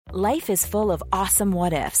Life is full of awesome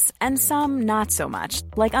what-ifs, and some not so much,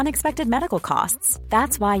 like unexpected medical costs.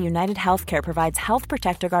 That's why United Healthcare provides Health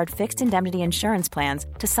Protector Guard fixed indemnity insurance plans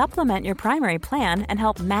to supplement your primary plan and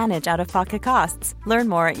help manage out-of-pocket costs. Learn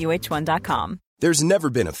more at uh1.com. There's never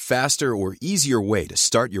been a faster or easier way to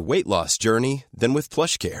start your weight loss journey than with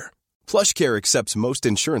PlushCare. PlushCare accepts most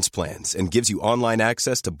insurance plans and gives you online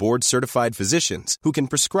access to board-certified physicians who can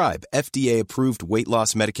prescribe FDA-approved weight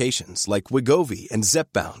loss medications like Wegovy and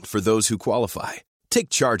Zepbound for those who qualify. Take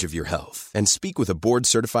charge of your health and speak with a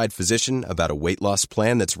board-certified physician about a weight loss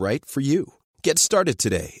plan that's right for you. Get started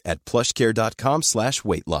today at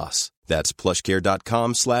plushcare.com/weight loss. That's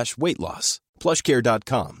plushcare.com/weight loss.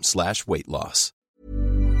 plushcare.com/weight loss.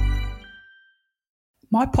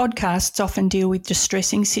 My podcasts often deal with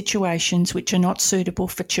distressing situations which are not suitable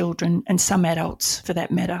for children and some adults for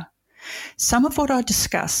that matter. Some of what I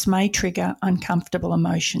discuss may trigger uncomfortable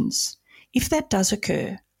emotions. If that does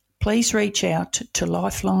occur, please reach out to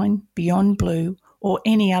Lifeline, Beyond Blue, or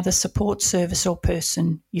any other support service or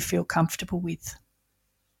person you feel comfortable with.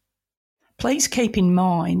 Please keep in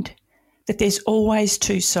mind that there's always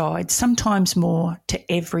two sides, sometimes more,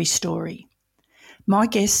 to every story. My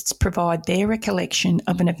guests provide their recollection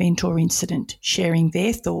of an event or incident, sharing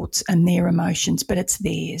their thoughts and their emotions, but it's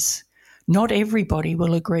theirs. Not everybody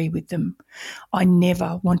will agree with them. I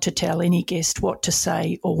never want to tell any guest what to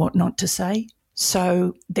say or what not to say,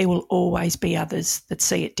 so there will always be others that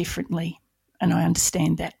see it differently, and I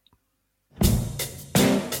understand that.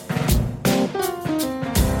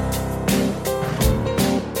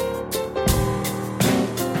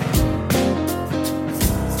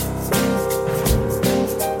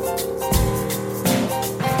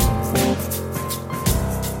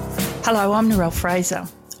 Hello, I'm Narelle Fraser.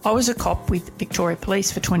 I was a cop with Victoria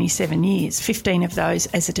Police for 27 years, 15 of those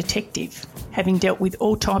as a detective, having dealt with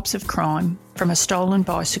all types of crime, from a stolen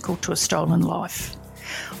bicycle to a stolen life.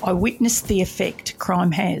 I witnessed the effect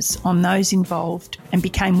crime has on those involved and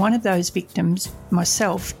became one of those victims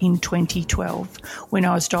myself in 2012 when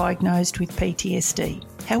I was diagnosed with PTSD.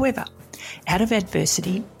 However, out of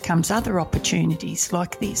adversity comes other opportunities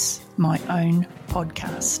like this, my own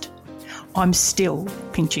podcast. I'm still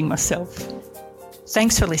pinching myself.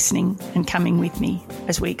 Thanks for listening and coming with me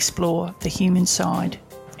as we explore the human side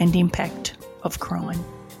and impact of crime.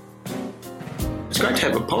 It's great to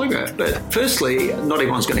have a polygraph, but firstly, not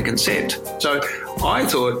everyone's going to consent. So I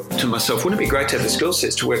thought to myself, wouldn't it be great to have the skill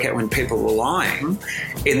sets to work out when people are lying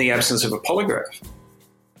in the absence of a polygraph?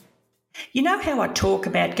 You know how I talk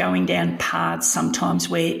about going down paths sometimes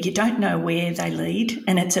where you don't know where they lead,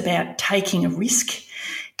 and it's about taking a risk?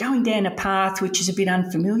 Going down a path which is a bit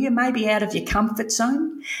unfamiliar, maybe out of your comfort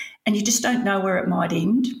zone, and you just don't know where it might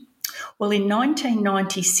end. Well, in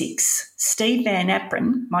 1996, Steve Van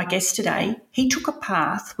Aperen, my guest today, he took a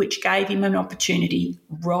path which gave him an opportunity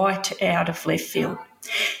right out of left field.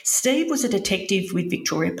 Steve was a detective with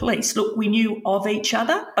Victoria Police. Look, we knew of each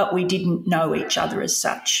other, but we didn't know each other as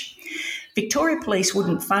such. Victoria Police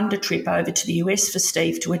wouldn't fund a trip over to the US for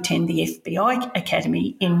Steve to attend the FBI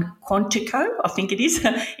Academy in Quantico, I think it is,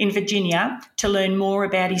 in Virginia, to learn more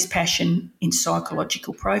about his passion in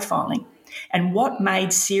psychological profiling and what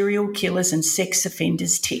made serial killers and sex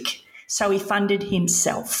offenders tick. So he funded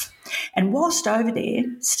himself. And whilst over there,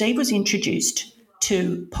 Steve was introduced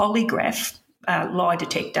to polygraph lie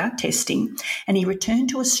detector testing, and he returned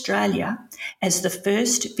to Australia as the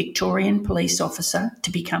first Victorian police officer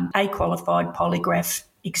to become a qualified polygraph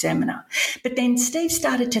examiner. But then Steve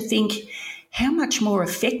started to think how much more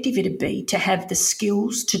effective it'd be to have the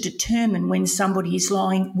skills to determine when somebody is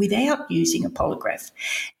lying without using a polygraph.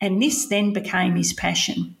 And this then became his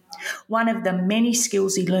passion. One of the many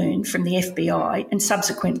skills he learned from the FBI and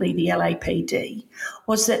subsequently the LAPD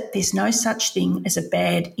was that there's no such thing as a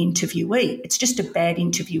bad interviewee. It's just a bad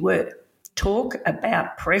interviewer. Talk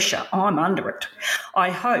about pressure. I'm under it.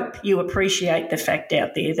 I hope you appreciate the fact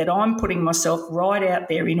out there that I'm putting myself right out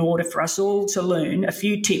there in order for us all to learn a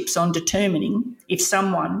few tips on determining if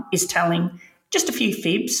someone is telling just a few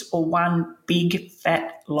fibs or one big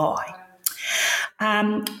fat lie.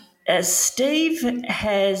 Steve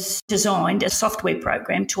has designed a software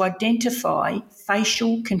program to identify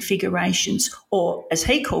facial configurations, or as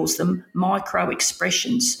he calls them, micro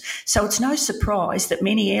expressions. So it's no surprise that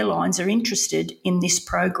many airlines are interested in this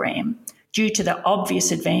program due to the obvious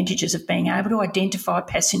advantages of being able to identify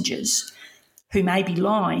passengers who may be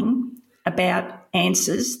lying about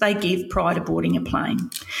answers they give prior to boarding a plane.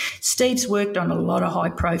 Steve's worked on a lot of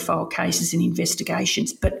high-profile cases and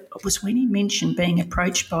investigations, but it was when he mentioned being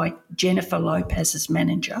approached by Jennifer Lopez's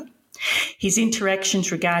manager, his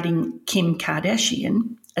interactions regarding Kim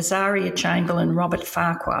Kardashian, Azaria Chamberlain, Robert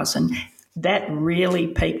Farquhar, and that really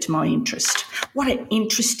piqued my interest. What an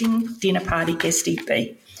interesting dinner party guest he'd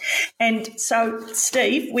be. And so,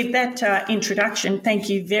 Steve, with that introduction, thank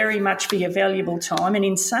you very much for your valuable time. And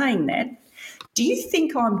in saying that, do you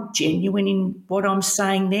think I'm genuine in what I'm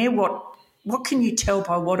saying there? What can you tell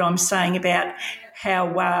by what I'm saying about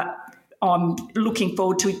how I'm looking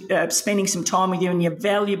forward to spending some time with you and your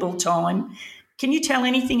valuable time? Can you tell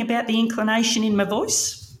anything about the inclination in my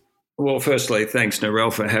voice? Well, firstly, thanks,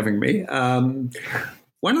 Narelle, for having me.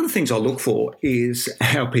 One of the things I look for is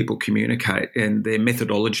how people communicate and their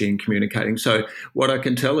methodology in communicating. So what I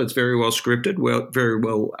can tell, it's very well scripted, very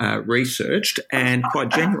well researched and quite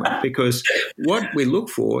genuine, because what we look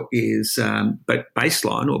for is but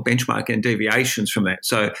baseline or benchmark and deviations from that.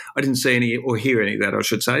 So I didn't see any or hear any of that, I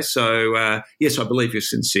should say. So, yes, I believe you're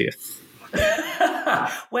sincere.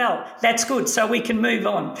 Well, that's good. So we can move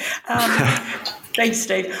on. Thanks,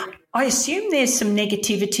 Steve. I assume there's some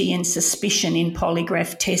negativity and suspicion in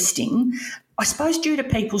polygraph testing, I suppose due to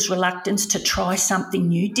people's reluctance to try something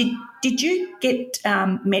new. Did you get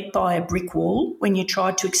met by a brick wall when you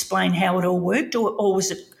tried to explain how it all worked, or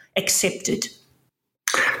was it accepted?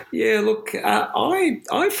 Yeah, look,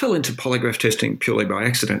 I fell into polygraph testing purely by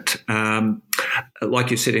accident.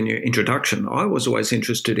 Like you said in your introduction, I was always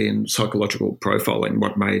interested in psychological profiling,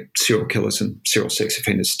 what made serial killers and serial sex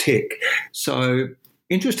offenders tick. So,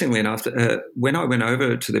 interestingly enough, when I went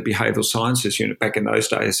over to the behavioural sciences unit back in those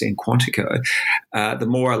days in Quantico, the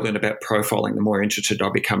more I learned about profiling, the more interested I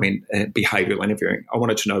became in behavioural interviewing. I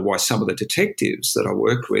wanted to know why some of the detectives that I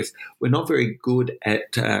worked with were not very good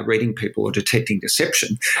at reading people or detecting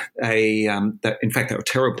deception. In fact, they were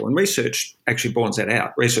terrible. And research actually bornes that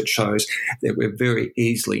out. Research shows that we're very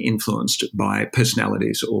easily influenced by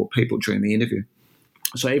personalities or people during the interview.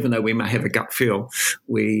 So even though we may have a gut feel,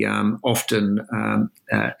 we often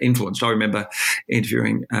influenced. I remember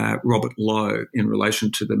interviewing Robert Lowe in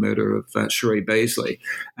relation to the murder of Cherie Beasley,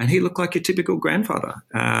 and he looked like your typical grandfather,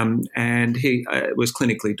 and he was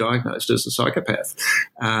clinically diagnosed as a psychopath.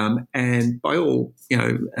 And by all,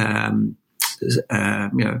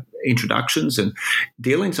 introductions and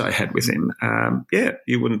dealings I had with him,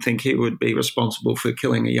 you wouldn't think he would be responsible for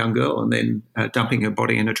killing a young girl and then dumping her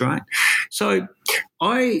body in a drain. So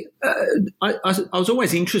I was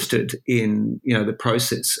always interested in, the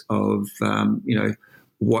process of,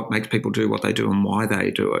 what makes people do what they do and why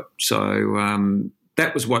they do it. So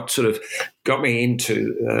that was what sort of got me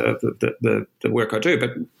into the work I do.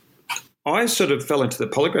 But I sort of fell into the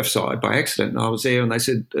polygraph side by accident, and I was there and they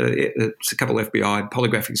said, it's a couple of FBI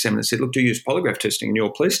polygraph examiners said, look, do you use polygraph testing in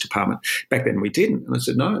your police department? Back then we didn't. And I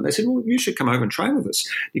said, no. And they said, well, you should come over and train with us.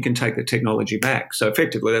 You can take the technology back. So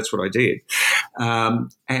effectively that's what I did.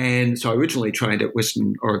 And so I originally trained at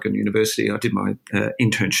Western Oregon University. I did my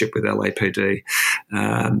internship with LAPD,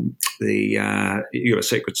 the US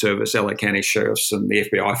Secret Service, LA County Sheriffs, and the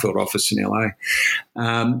FBI field office in LA.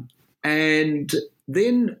 And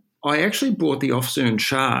then I actually brought the officer in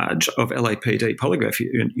charge of LAPD polygraph,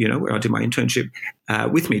 where I did my internship,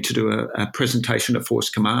 with me to do a presentation at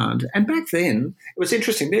Force Command. And back then, it was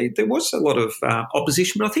interesting. There was a lot of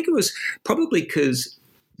opposition, but I think it was probably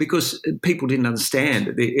because people didn't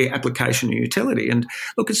understand the application and utility. And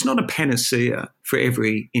look, it's not a panacea for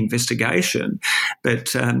every investigation,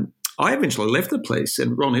 but I eventually left the police,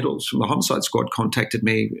 and Ron Iddles from the homicide squad contacted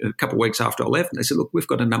me a couple of weeks after I left. And they said, look, we've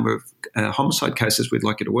got a number of homicide cases we'd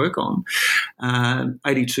like you to work on.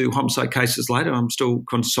 82 homicide cases later, I'm still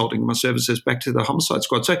consulting my services back to the homicide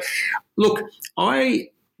squad. So, look,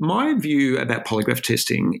 my view about polygraph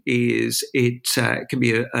testing is it can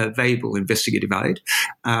be a valuable investigative aid,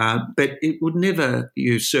 but it would never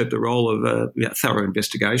usurp the role of a thorough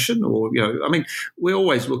investigation. Or, we're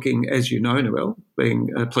always looking, as you know, Noelle, being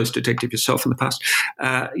a police detective yourself in the past,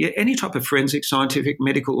 any type of forensic, scientific,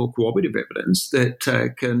 medical or corroborative evidence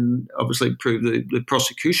that can obviously prove the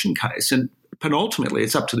prosecution case. And penultimately,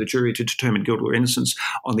 it's up to the jury to determine guilt or innocence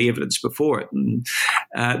on the evidence before it, and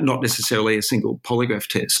not necessarily a single polygraph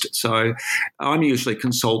test. So I'm usually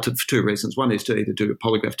consulted for two reasons. One is to either do a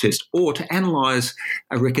polygraph test or to analyse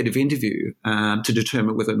a record of interview to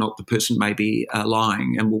determine whether or not the person may be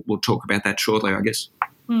lying. And we'll talk about that shortly, I guess.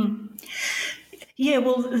 Yeah,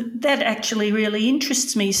 well, that actually really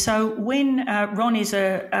interests me. So when Ron is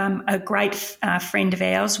a great friend of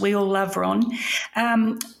ours, we all love Ron.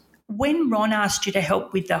 When Ron asked you to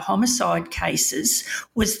help with the homicide cases,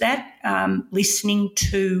 was that listening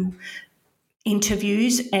to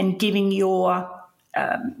interviews and giving your,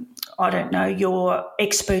 your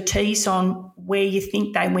expertise on where you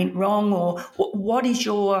think they went wrong, or what is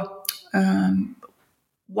your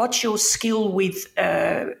what's your skill with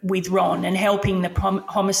Ron and helping the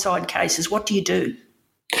homicide cases? What do you do?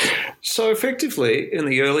 So effectively, in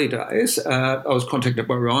the early days, I was contacted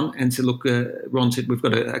by Ron and said, look, Ron said, we've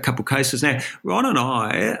got a couple of cases. Now, Ron and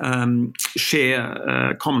I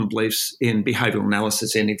share common beliefs in behavioural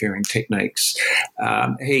analysis interviewing techniques.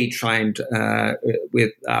 He trained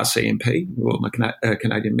with RCMP, Royal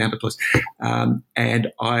Canadian Mounted Police,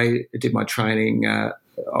 and I did my training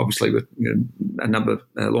obviously with a number of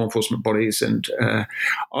law enforcement bodies, and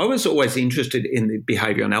I was always interested in the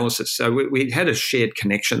behaviour analysis. So we had a shared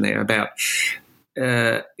connection there about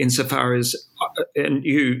insofar as, and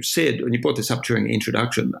you said, when you brought this up during the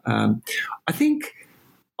introduction, I think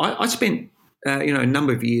I spent a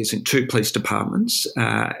number of years in 2 police departments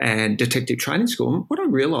and detective training school. And what I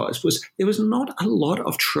realised was there was not a lot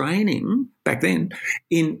of training back then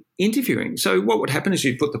in interviewing. So what would happen is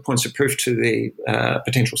you'd put the points of proof to the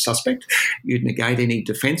potential suspect, you'd negate any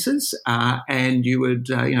defences, and you would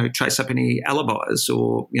trace up any alibis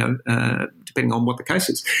or depending on what the case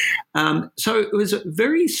is. So it was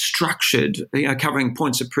very structured, covering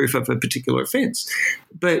points of proof of a particular offence.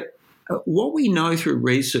 But what we know through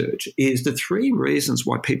research is the 3 reasons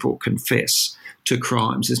why people confess to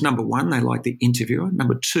crimes is, number 1, they like the interviewer.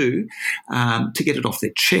 Number 2, to get it off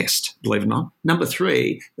their chest, believe it or not. Number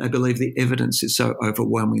 3, they believe the evidence is so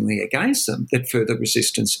overwhelmingly against them that further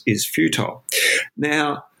resistance is futile.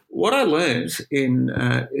 Now, what I learned in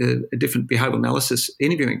different behavioural analysis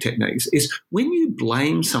interviewing techniques is when you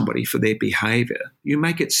blame somebody for their behaviour, you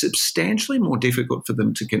make it substantially more difficult for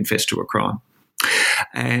them to confess to a crime.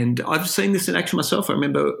 And I've seen this in action myself. I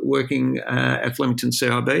remember working at Flemington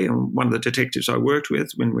CIB, and one of the detectives I worked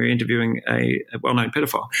with when we were interviewing a well-known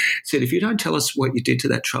pedophile said, if you don't tell us what you did to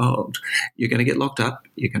that child, you're going to get locked up,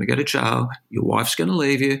 you're going to go to jail, your wife's going to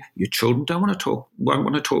leave you, your children won't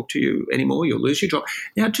want to talk to you anymore, you'll lose your job.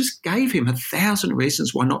 Now, it just gave him 1,000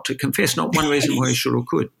 reasons why not to confess, not one reason why he should or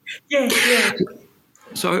could. Yeah.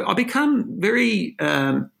 So I become very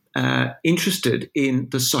interested in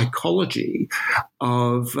the psychology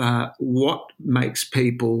of what makes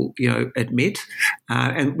people, admit,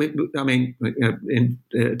 to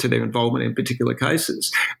their involvement in particular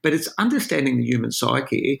cases. But it's understanding the human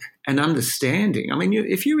psyche and understanding. I mean,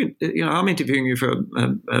 I'm interviewing you for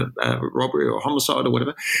a robbery or a homicide or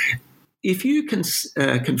whatever. If you can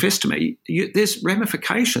confess to me, there's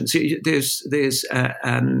ramifications. There's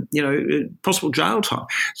possible jail time.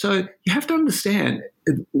 So you have to understand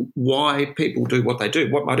why people do what they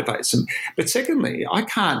do, what motivates them. But secondly, I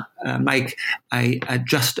can't make a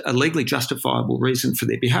legally justifiable reason for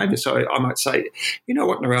their behaviour. So I might say, you know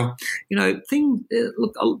what, Narelle,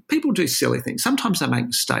 look, people do silly things. Sometimes they make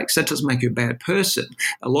mistakes. That doesn't make you a bad person.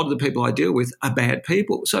 A lot of the people I deal with are bad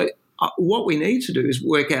people. So what we need to do is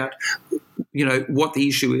work out, what the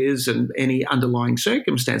issue is and any underlying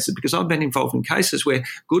circumstances, because I've been involved in cases where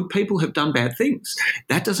good people have done bad things.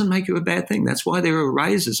 That doesn't make you a bad thing. That's why there are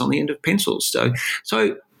erasers on the end of pencils.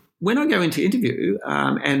 So when I go into interview,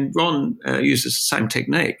 and Ron uses the same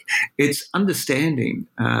technique, it's understanding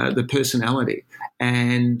the personality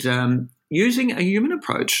and using a human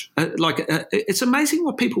approach. It's amazing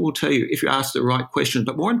what people will tell you if you ask the right question,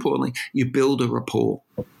 but more importantly, you build a rapport.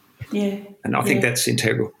 Yeah. And I think that's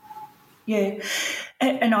integral. Yeah.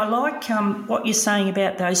 And I like what you're saying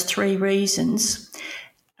about those 3 reasons.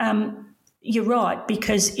 You're right,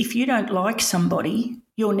 because if you don't like somebody,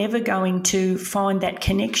 you're never going to find that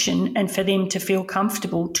connection and for them to feel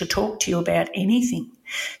comfortable to talk to you about anything.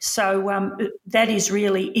 So that is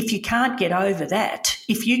really, if you can't get over that,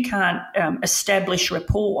 if you can't establish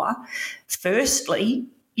rapport, firstly,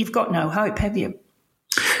 you've got no hope, have you?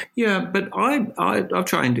 Yeah, but I've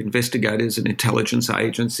trained investigators and intelligence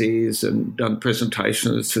agencies and done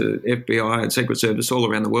presentations to FBI and Secret Service all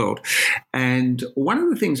around the world. And one of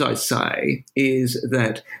the things I say is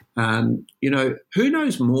that, who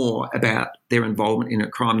knows more about their involvement in a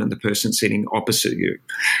crime than the person sitting opposite you?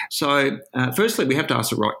 So firstly, we have to ask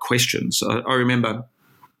the right questions. I remember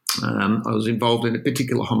I was involved in a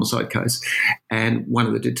particular homicide case, and one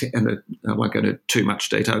of the I won't go into too much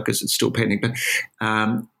detail because it's still pending, but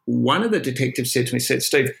one of the detectives said to me,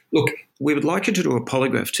 Steve, look, we would like you to do a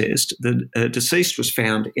polygraph test. The deceased was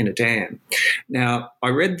found in a dam. Now, I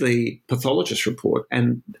read the pathologist report,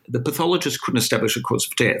 and the pathologist couldn't establish a cause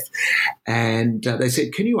of death. And they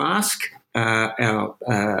said, can you ask our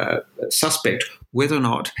suspect whether or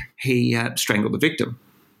not he strangled the victim?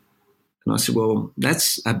 And I said, well,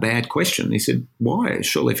 that's a bad question. He said, why?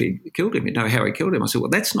 Surely if he killed him, you'd know how he killed him. I said,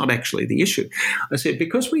 well, that's not actually the issue. I said,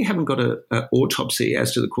 because we haven't got an autopsy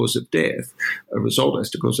as to the cause of death, a result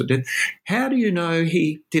as to the cause of death, how do you know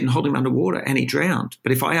he didn't hold him underwater and he drowned?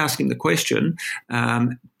 But if I ask him the question,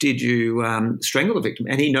 did you strangle the victim,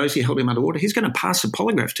 and he knows he held him underwater, he's going to pass a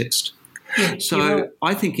polygraph test. Yeah, so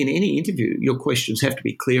I think in any interview, your questions have to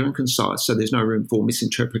be clear and concise so there's no room for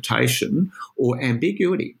misinterpretation or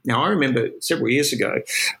ambiguity. Now, I remember several years ago,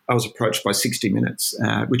 I was approached by 60 Minutes,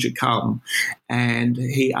 Richard Carlton, and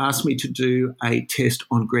he asked me to do a test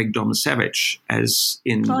on Greg Domasavich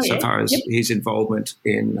so far as his involvement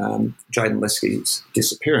in Jayden Lesky's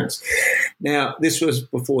disappearance. Now, this was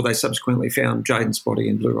before they subsequently found Jayden's body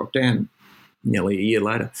in Blue Rock Dam nearly a year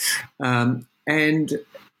later. And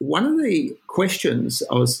one of the questions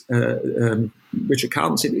Richard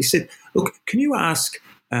Carlton said, he said, look, can you ask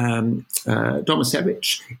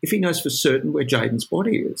Domasavich if he knows for certain where Jayden's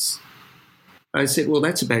body is? I said, well,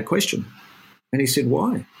 that's a bad question. And he said,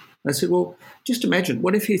 why? I said, well, just imagine,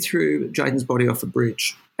 what if he threw Jayden's body off a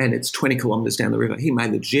bridge and it's 20 kilometres down the river? He may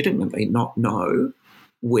legitimately not know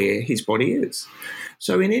where his body is.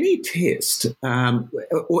 So in any test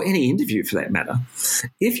or any interview for that matter,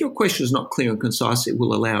 if your question is not clear and concise, it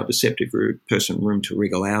will allow a deceptive person room to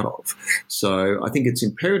wriggle out of. So I think it's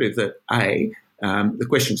imperative that A, the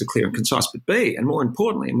questions are clear and concise, but B, and more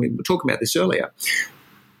importantly, and we were talking about this earlier,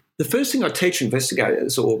 the first thing I teach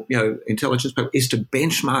investigators or intelligence people is to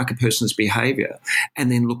benchmark a person's behaviour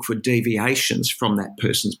and then look for deviations from that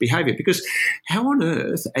person's behaviour. Because how on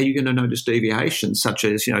earth are you going to notice deviations such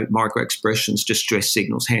as micro-expressions, distress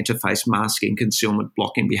signals, hand-to-face masking, concealment,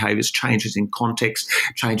 blocking behaviours, changes in context,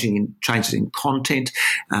 changes in content?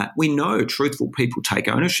 We know truthful people take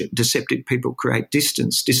ownership. Deceptive people create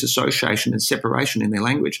distance, disassociation and separation in their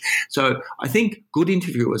language. So I think good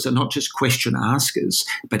interviewers are not just question askers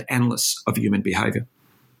but analysts of human behaviour.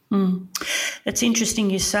 It's interesting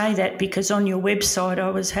you say that, because on your website I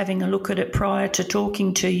was having a look at it prior to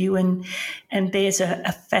talking to you, and there's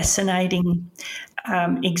a fascinating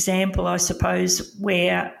example, I suppose,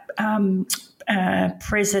 where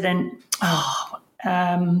President,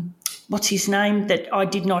 what's his name, that I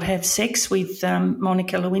did not have sex with,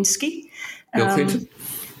 Monica Lewinsky.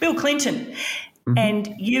 Bill Clinton. Mm-hmm.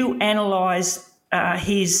 And you analyse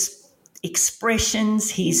his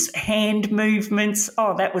expressions, his hand movements.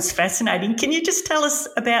 Oh, that was fascinating. Can you just tell us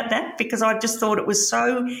about that? Because I just thought it was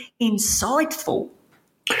so insightful.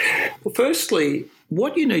 Well, firstly,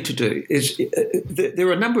 what you need to do is there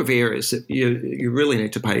are a number of areas that you really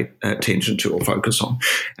need to pay attention to or focus on,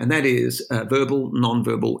 and that is verbal,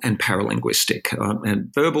 non-verbal and paralinguistic.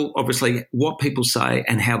 And verbal, obviously, what people say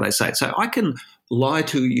and how they say it. So I can lie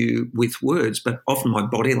to you with words, but often my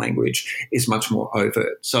body language is much more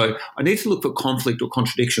overt. So I need to look for conflict or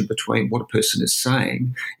contradiction between what a person is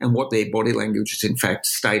saying and what their body language is in fact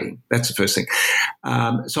stating. That's the first thing.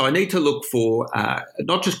 So I need to look for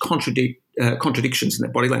not just contradictions in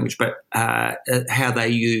their body language, but how they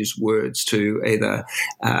use words to either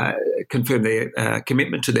confirm their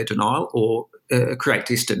commitment to their denial or create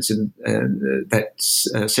distance in that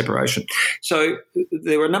separation. So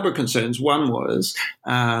there were a number of concerns. One was,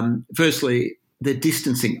 firstly, the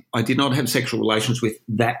distancing. I did not have sexual relations with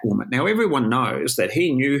that woman. Now, everyone knows that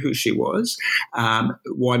he knew who she was.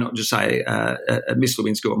 Why not just say Miss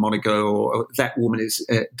Lewinsky or Monica or that woman is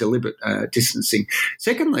deliberate distancing?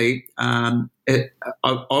 Secondly, I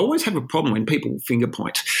always have a problem when people finger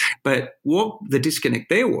point. But what the disconnect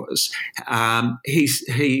there was,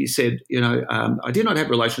 he said, I did not have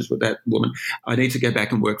relations with that woman. I need to go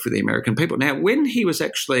back and work for the American people. Now, when he was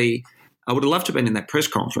actually, I would have loved to have been in that press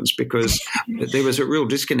conference, because there was a real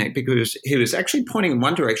disconnect, because he was actually pointing in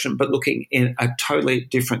one direction but looking in a totally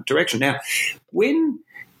different direction. Now, when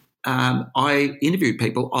I interview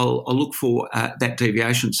people, I'll look for that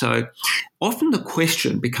deviation. So often the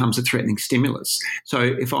question becomes a threatening stimulus. So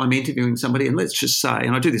if I'm interviewing somebody, and let's just say,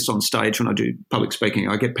 and I do this on stage when I do public speaking,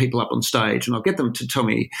 I get people up on stage and I'll get them to tell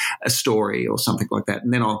me a story or something like that,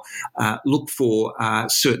 and then I'll look for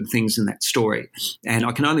certain things in that story. And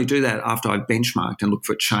I can only do that after I've benchmarked and look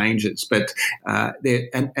for changes. But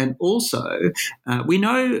also we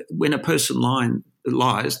know when a person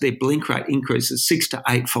lies, their blink rate increases 6 to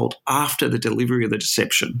 8-fold after the delivery of the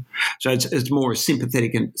deception. So it's more a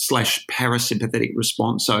sympathetic and / parasympathetic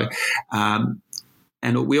response. So, and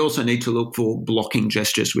we also need to look for blocking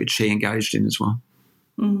gestures, which he engaged in as well.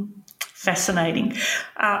 Fascinating.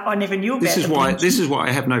 I never knew about this is why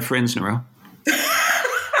I have no friends, Narelle.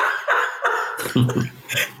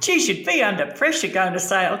 Geez, you'd be under pressure going to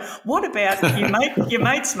say, what about your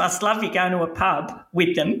mates must love you going to a pub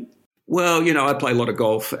with them? Well, I play a lot of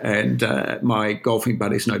golf, and my golfing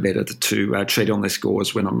buddies know better to cheat on their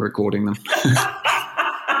scores when I'm recording them.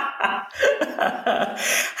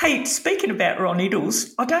 Hey, speaking about Ron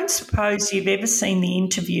Iddles, I don't suppose you've ever seen the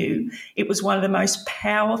interview. It was one of the most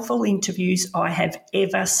powerful interviews I have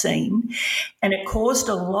ever seen, and it caused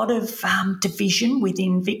a lot of division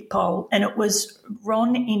within VicPol. And it was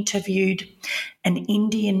Ron interviewed an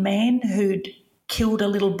Indian man who'd killed a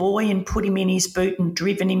little boy and put him in his boot and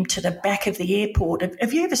driven him to the back of the airport.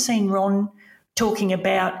 Have you ever seen Ron talking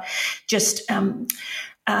about just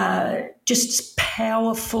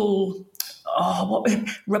powerful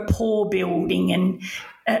rapport building? And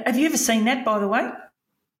have you ever seen that, by the way?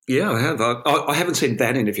 Yeah, I have. I haven't seen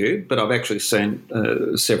that interview, but I've actually seen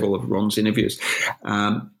several of Ron's interviews.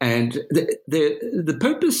 And the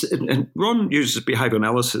purpose, and Ron uses behavioural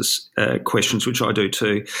analysis questions, which I do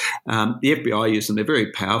too. The FBI use them. They're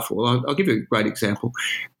very powerful. I'll give you a great example.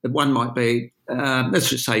 One might be, let's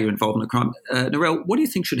just say you're involved in a crime. Narelle, what do you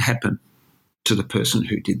think should happen to the person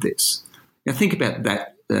who did this? Now, think about that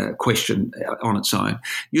question on its own.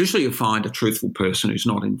 Usually you'll find a truthful person who's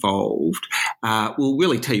not involved will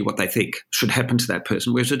really tell you what they think should happen to that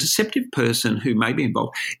person, whereas a deceptive person who may be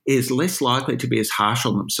involved is less likely to be as harsh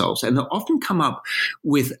on themselves, and they'll often come up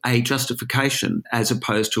with a justification as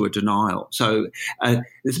opposed to a denial. So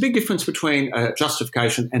there's a big difference between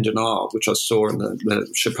justification and denial, which I saw in the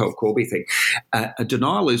Chappelle Corby thing. A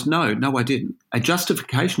denial is no, I didn't. A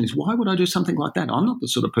justification is, why would I do something like that? I'm not the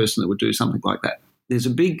sort of person that would do something like that. There's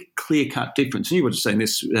a big, clear-cut difference. And you would have seen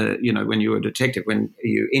this, when you were a detective, when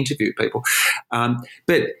you interview people.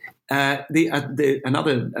 But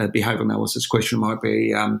another behavioural analysis question might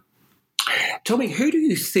be, tell me, who do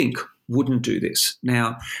you think wouldn't do this?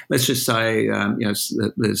 Now, let's just say,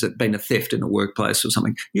 there's been a theft in a workplace or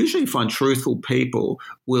something. Usually you find truthful people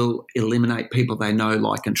will eliminate people they know,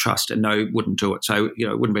 like, and trust, and know wouldn't do it. So,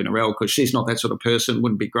 it wouldn't be Narelle because she's not that sort of person.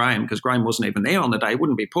 Wouldn't be Graham because Graham wasn't even there on the day.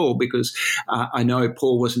 Wouldn't be Paul because I know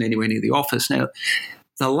Paul wasn't anywhere near the office. Now,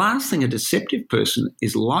 the last thing a deceptive person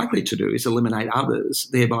is likely to do is eliminate others,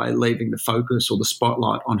 thereby leaving the focus or the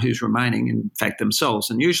spotlight on who's remaining, in fact,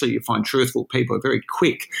 themselves. And usually you find truthful people are very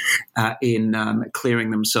quick in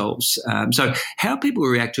clearing themselves. So how people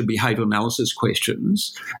react to behavioural analysis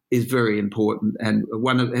questions is very important. And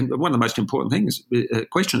one of the most important things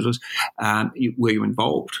questions was, were you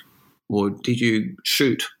involved? Or did you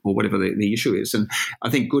shoot, or whatever the issue is? And I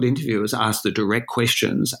think good interviewers ask the direct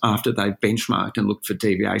questions after they've benchmarked and looked for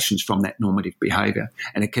deviations from that normative behaviour.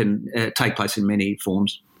 And it can take place in many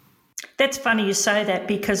forms. That's funny you say that,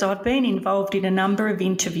 because I've been involved in a number of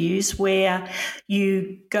interviews where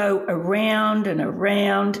you go around and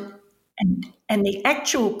around and the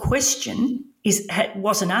actual question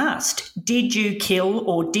wasn't asked, did you kill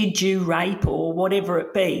or did you rape or whatever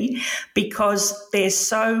it be, because they're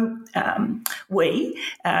so I'm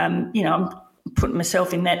putting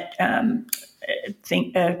myself in that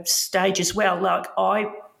stage as well.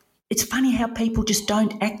 It's funny how people just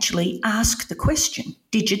don't actually ask the question,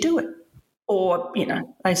 did you do it? Or,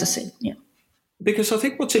 as I said, yeah. Because I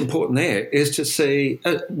think what's important there is to see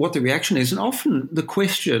what the reaction is. And often the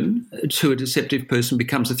question to a deceptive person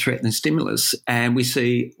becomes a threat and a stimulus, and we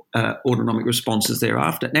see autonomic responses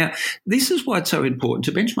thereafter. Now, this is why it's so important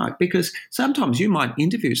to benchmark, because sometimes you might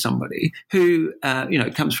interview somebody who,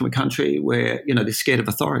 comes from a country where, they're scared of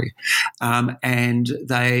authority, and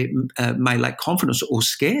they may lack confidence or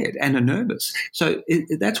scared and are nervous. So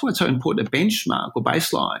that's why it's so important to benchmark or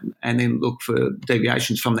baseline and then look for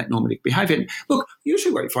deviations from that normative behaviour. And look,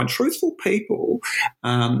 usually where you find truthful people,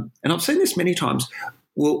 and I've seen this many times,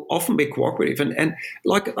 will often be cooperative. And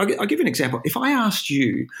like, I'll give you an example. If I asked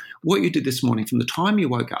you what you did this morning from the time you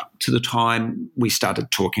woke up to the time we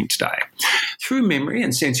started talking today, through memory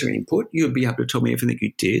and sensory input, you would be able to tell me everything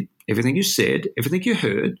you did, everything you said, everything you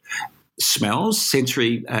heard, smells,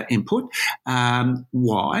 sensory input.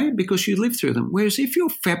 Why? Because you live through them. Whereas if you're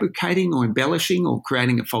fabricating or embellishing or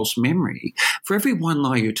creating a false memory, for every one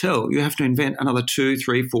lie you tell, you have to invent another 2,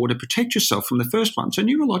 3, 4 to protect yourself from the first one. So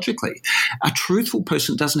neurologically, a truthful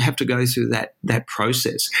person doesn't have to go through that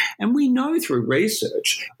process. And we know through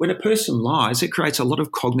research, when a person lies, it creates a lot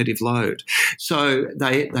of cognitive load. So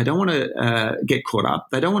they don't want to get caught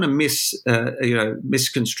up. They don't want to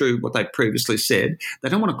misconstrue what they previously said. They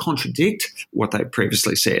don't want to contradict what they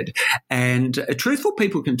previously said. And truthful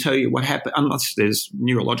people can tell you what happened, unless there's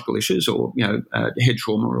neurological issues or, head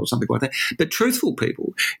trauma or something like that. But truthful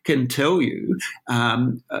people can tell you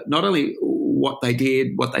not only what they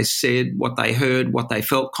did, what they said, what they heard, what they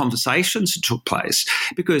felt, conversations that took place,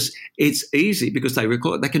 because it's easy because they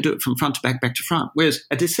record, they can do it from front to back, back to front. Whereas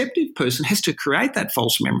a deceptive person has to create that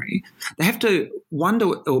false memory. They have to wonder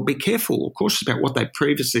or be careful or cautious about what they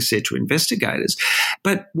previously said to investigators.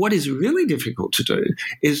 But what is really difficult to do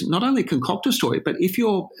is not only concoct a story, but if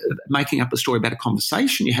you're making up a story about a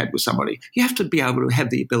conversation you had with somebody, you have to be able to have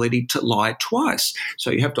the ability to lie twice.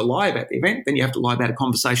 So you have to lie about the event, then you have to lie about a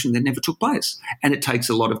conversation that never took place. And it takes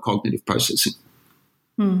a lot of cognitive processing.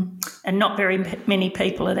 And not very many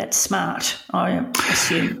people are that smart, I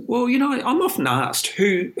assume. Well, I'm often asked,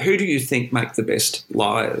 who do you think make the best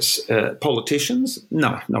liars? Politicians?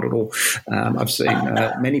 No, not at all. I've seen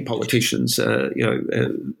many politicians,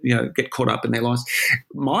 get caught up in their lies.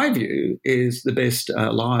 My view is the best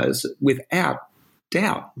liars, without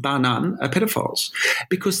doubt, bar none, are pedophiles,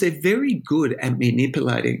 because they're very good at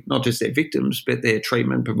manipulating not just their victims, but their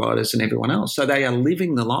treatment providers and everyone else. So they are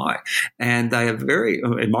living the lie, and they are very,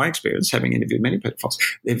 in my experience, having interviewed many pedophiles,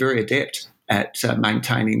 they're very adept at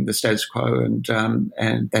maintaining the status quo and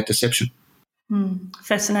that deception.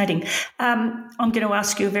 Fascinating. I'm going to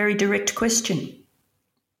ask you a very direct question.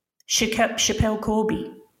 Schapelle Corby,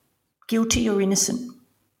 guilty or innocent?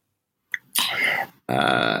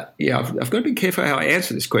 I've got to be careful how I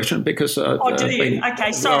answer this question because do you?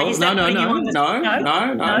 Okay, sorry. Is that No.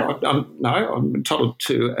 I'm entitled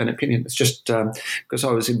to an opinion. It's just because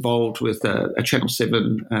I was involved with a Channel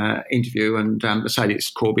 7 interview, and Mercedes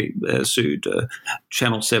Corby sued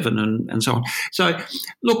Channel 7 and so on. So,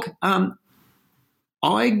 look,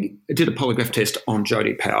 I did a polygraph test on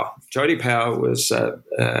Jodie Power. Jodie Power was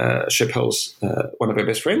Schapelle's one of her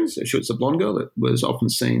best friends. She was a blonde girl that was often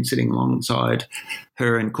seen sitting alongside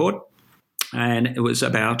her in court, and it was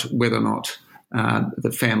about whether or not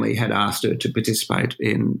the family had asked her to participate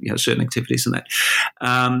in certain activities and that.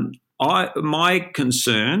 My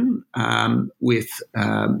concern with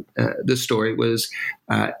the story was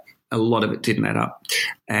a lot of it didn't add up,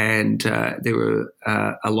 and there were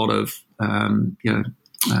a lot of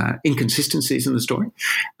inconsistencies in the story.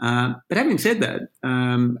 But having said that,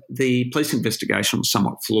 the police investigation was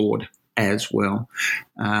somewhat flawed as well.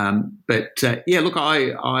 Look,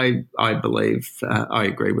 I believe I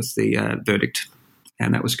agree with the verdict,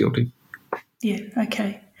 and that was guilty. Yeah.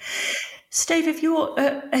 Okay. Steve,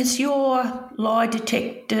 as your lie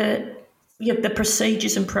detector, the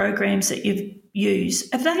procedures and programs that you've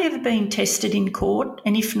used, have they ever been tested in court?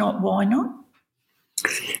 And if not, why not?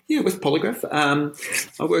 Yeah, with polygraph.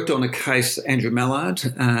 I worked on a case, Andrew Mallard.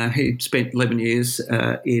 He spent 11 years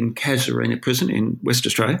in Casuarina Prison in West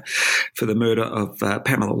Australia for the murder of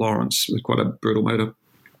Pamela Lawrence. It was quite a brutal murder.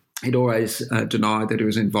 He'd always denied that he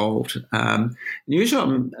was involved.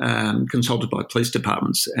 Usually I'm consulted by police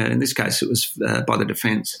departments, and in this case it was by the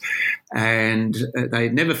defence. And they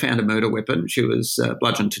never found a murder weapon. She was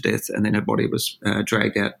bludgeoned to death, and then her body was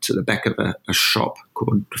dragged out to the back of a shop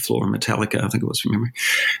called Flora Metallica, I think it was from memory.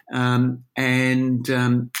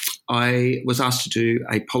 I was asked to do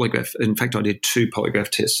a polygraph. In fact, I did 2 polygraph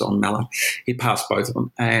tests on Mallard. He passed both of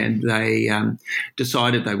them, and they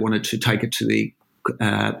decided they wanted to take it to the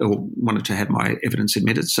or wanted to have my evidence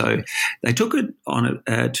admitted. So they took it on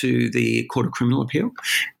to the Court of Criminal Appeal,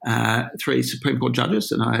 3 Supreme Court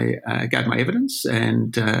judges, and I gave my evidence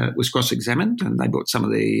and was cross-examined, and they brought some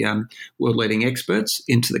of the world-leading experts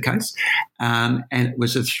into the case. And it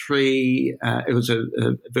was a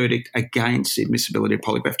verdict against the admissibility of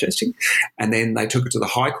polygraph testing. And then they took it to the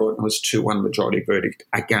High Court, and it was 2-1 majority verdict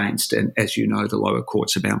against. And as you know, the lower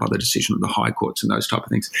courts are bound by the decision of the high courts and those type of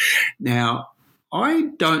things. Now, I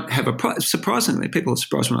don't have surprisingly, people are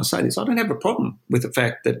surprised when I say this, I don't have a problem with the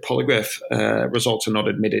fact that polygraph results are not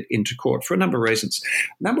admitted into court for a number of reasons.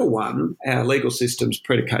 Number one, our legal system is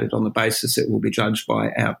predicated on the basis that we'll be judged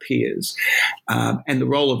by our peers. And the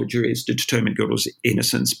role of a jury is to determine guilt or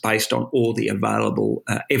innocence based on all the available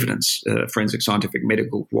evidence, forensic, scientific,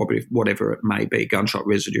 medical, whatever it may be, gunshot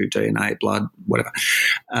residue, DNA, blood, whatever,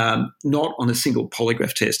 not on a single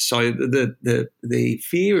polygraph test. So the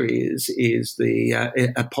fear is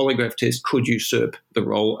a polygraph test could usurp the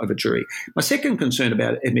role of a jury. My second concern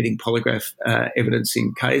about admitting polygraph evidence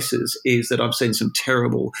in cases is that I've seen some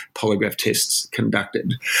terrible polygraph tests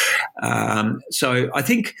conducted. So I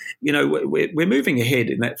think, we're moving ahead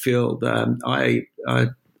in that field. I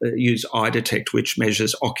use eye detect, which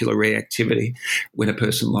measures ocular reactivity when a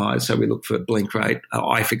person lies. So we look for blink rate,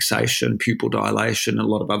 eye fixation, pupil dilation, and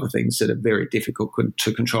a lot of other things that are very difficult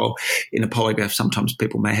to control in a polygraph. Sometimes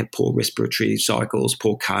people may have poor respiratory cycles,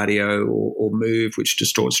 poor cardio, or move, which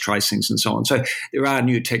distorts tracings and so on. So there are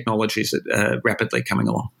new technologies that are rapidly coming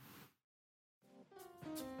along.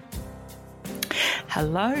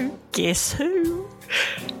 Hello, guess who?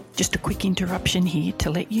 Just a quick interruption here to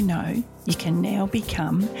let you know you can now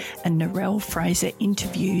become a Narelle Fraser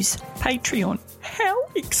Interviews Patreon. How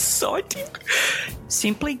exciting!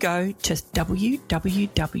 Simply go to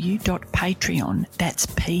www.patreon, that's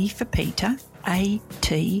P for Peter,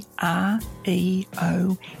 ATREON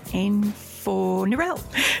for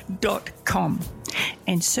Narelle.com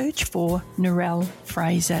and search for Narelle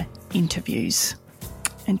Fraser Interviews.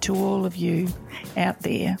 And to all of you out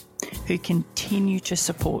there who continue to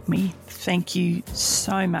support me, thank you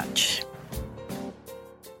so much.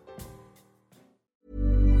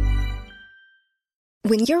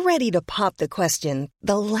 When you're ready to pop the question,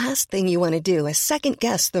 the last thing you want to do is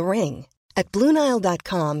second-guess the ring. At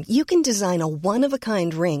BlueNile.com, you can design a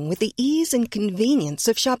one-of-a-kind ring with the ease and convenience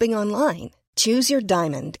of shopping online. Choose your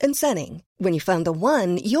diamond and setting. When you find the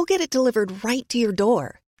one, you'll get it delivered right to your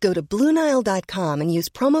door. Go to BlueNile.com and use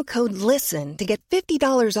promo code LISTEN to get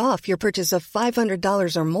 $50 off your purchase of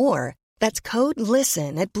 $500 or more. That's code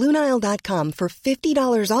LISTEN at BlueNile.com for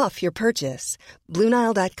 $50 off your purchase.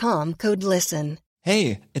 BlueNile.com, code LISTEN.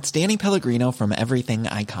 Hey, it's Danny Pellegrino from Everything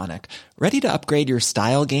Iconic. Ready to upgrade your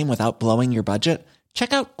style game without blowing your budget?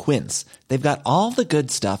 Check out Quince. They've got all the good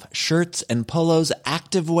stuff, shirts and polos,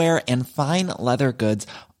 activewear, and fine leather goods,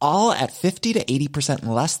 all at 50 to 80%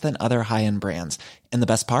 less than other high-end brands. And the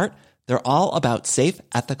best part? They're all about safe,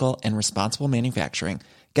 ethical, and responsible manufacturing.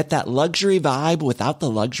 Get that luxury vibe without the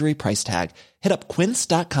luxury price tag. Hit up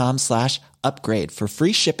quince.com/upgrade for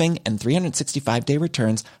free shipping and 365-day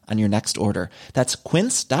returns on your next order. That's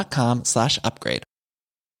quince.com/upgrade.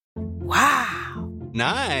 Wow.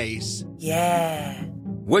 Nice. Yeah.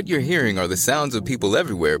 What you're hearing are the sounds of people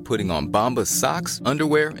everywhere putting on Bombas socks,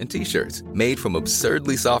 underwear, and T-shirts made from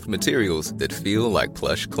absurdly soft materials that feel like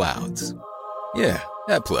plush clouds. Yeah,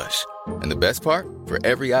 that plush. And the best part? For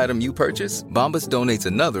every item you purchase, Bombas donates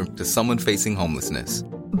another to someone facing homelessness.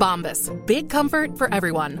 Bombas. Big comfort for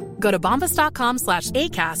everyone. Go to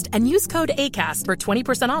bombas.com/ACAST and use code ACAST for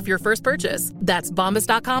 20% off your first purchase. That's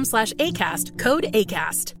bombas.com/ACAST, code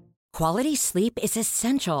ACAST. Quality sleep is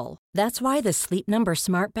essential. That's why the Sleep Number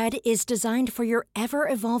Smart Bed is designed for your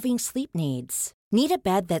ever-evolving sleep needs. Need a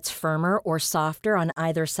bed that's firmer or softer on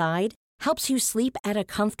either side? Helps you sleep at a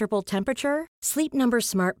comfortable temperature? Sleep Number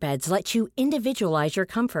Smart Beds let you individualize your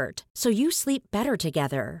comfort, so you sleep better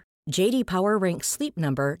together. J.D. Power ranks Sleep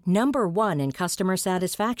Number number 1 in customer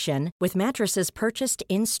satisfaction with mattresses purchased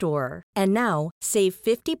in-store. And now, save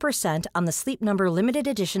 50% on the Sleep Number Limited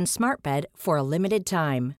Edition Smart Bed for a limited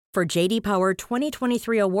time. For J.D. Power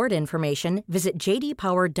 2023 award information, visit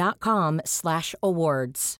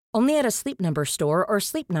jdpower.com/awards. Only at a Sleep Number store or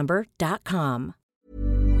sleepnumber.com.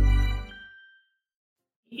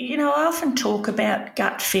 You know, I often talk about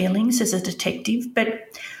gut feelings as a detective, but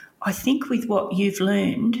I think with what you've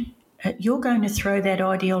learned, you're going to throw that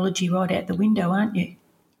ideology right out the window, aren't you?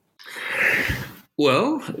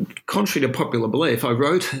 Well, contrary to popular belief, I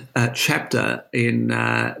wrote a chapter in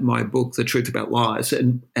my book, The Truth About Lies,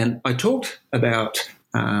 and I talked about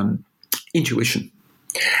intuition.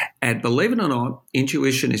 And believe it or not,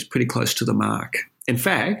 intuition is pretty close to the mark. In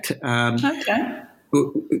fact, Okay.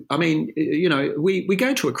 I mean, you know, we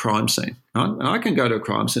go to a crime scene, right? And I can go to a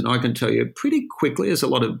crime scene. I can tell you pretty quickly, as a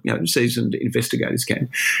lot of seasoned investigators can,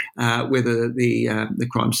 whether the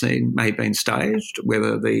crime scene may have been staged,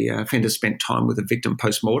 whether the offender spent time with the victim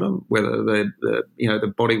post-mortem, whether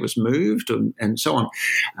the body was moved, and so on.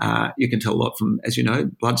 You can tell a lot from, as you know,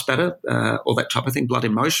 blood spatter, all that type of thing, blood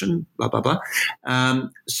in motion, blah blah blah.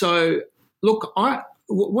 So, look,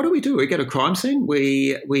 what do? We get a crime scene.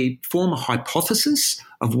 We form a hypothesis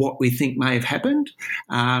of what we think may have happened.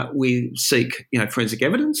 We seek, forensic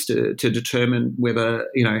evidence to determine whether,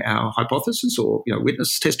 our hypothesis or,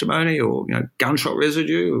 witness testimony or, gunshot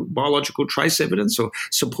residue or biological trace evidence or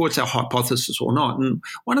supports our hypothesis or not. And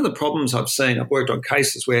one of the problems I've seen, I've worked on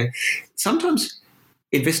cases where sometimes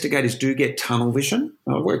investigators do get tunnel vision.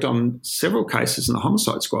 I've worked on several cases in the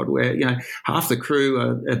homicide squad where, half the crew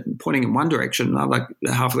are pointing in one direction, like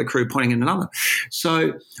half of the crew pointing in another.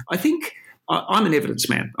 So I think I'm an evidence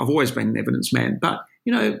man. I've always been an evidence man. But,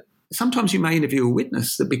 sometimes you may interview a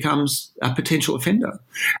witness that becomes a potential offender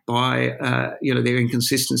by, their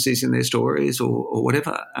inconsistencies in their stories or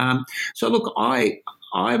whatever. So look,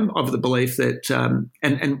 I'm of the belief that,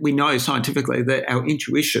 and we know scientifically that our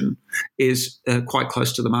intuition is quite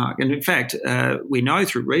close to the mark. And in fact, we know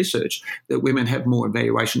through research that women have more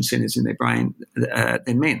evaluation centres in their brain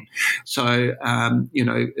than men. So,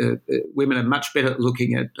 women are much better at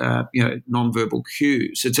looking at, nonverbal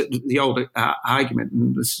cues. It's the old argument,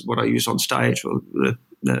 and this is what I use on stage, or the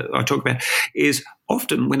I talk about is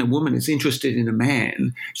often when a woman is interested in a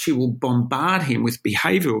man, she will bombard him with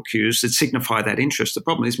behavioural cues that signify that interest. The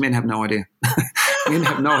problem is men have no idea. Men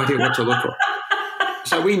have no idea what to look for.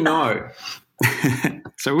 So we know.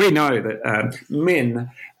 So we know that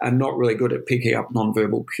men are not really good at picking up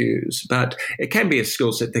nonverbal cues, but it can be a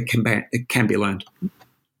skill set that can be learned.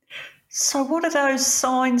 So what are those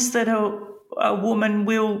signs that a woman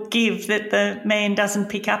will give that the man doesn't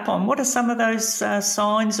pick up on? What are some of those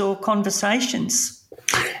signs or conversations?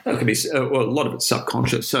 It can be, well, a lot of it's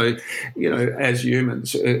subconscious. So, as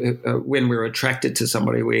humans, when we're attracted to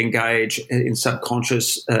somebody, we engage in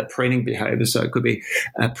subconscious preening behaviour. So it could be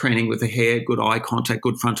preening with the hair, good eye contact,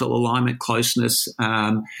 good frontal alignment, closeness,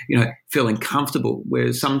 feeling comfortable.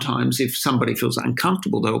 Whereas sometimes if somebody feels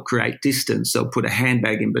uncomfortable, they'll create distance. They'll put a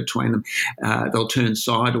handbag in between them. They'll turn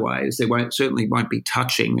sideways. They certainly won't be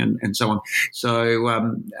touching and so on. So,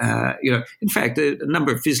 in fact, a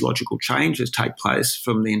number of physiological changes take place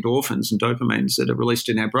from the endorphins and dopamines that are released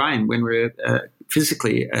in our brain when we're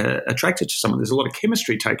physically attracted to someone. There's a lot of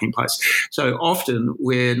chemistry taking place. So often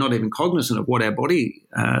we're not even cognizant of what our body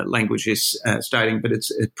language is stating, but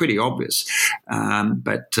it's pretty obvious.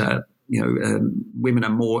 Women are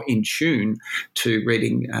more in tune to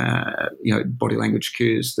reading, body language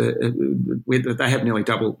cues. They have nearly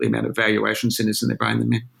double the amount of valuation centers in their brain than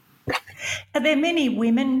men. Are there many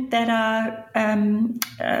women that are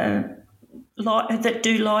that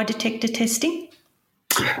do lie detector testing?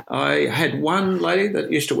 I had one lady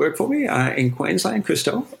that used to work for me in Queensland,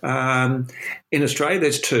 Christelle. In Australia,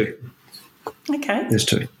 there's two. Okay. There's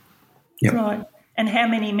two. Yep. Right. And how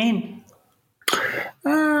many men?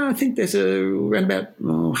 I think there's around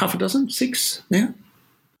about half a dozen, 6 now.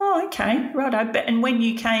 Oh, okay. Righto. And when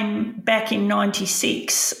you came back in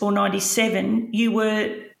 96 or 97, you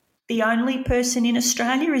were the only person in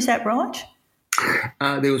Australia, is that right?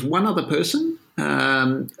 There was one other person,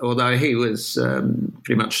 although he was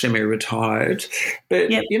pretty much semi-retired. But,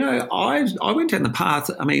 yep. I went down the path,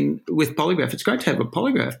 with polygraph. It's great to have a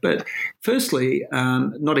polygraph. But firstly,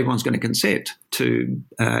 not everyone's going to consent to,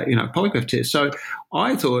 a polygraph test. So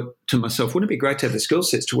I thought to myself, wouldn't it be great to have the skill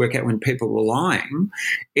sets to work out when people were lying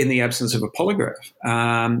in the absence of a polygraph?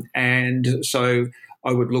 And so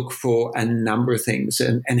I would look for a number of things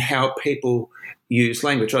and how people use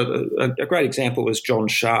language. A great example was John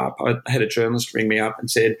Sharp. I had a journalist ring me up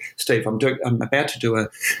and said, "Steve, I'm about to do a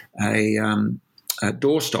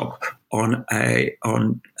doorstop on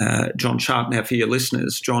John Sharp." Now, for your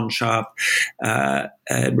listeners, John Sharp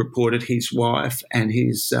had reported his wife and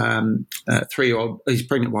his his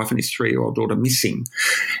pregnant wife and his 3-year-old daughter missing.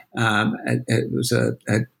 It was a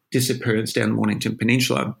disappearance down the Mornington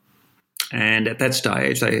Peninsula. And at that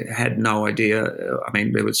stage, they had no idea.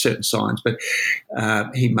 There were certain signs, but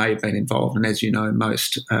he may have been involved. And as you know,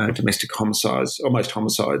 most domestic homicides, or most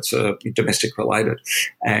homicides, are domestic related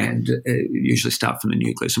and usually start from the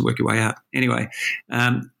nucleus and work your way out. Anyway,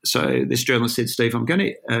 so this journalist said, "Steve, I'm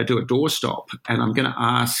going to do a doorstop and I'm going to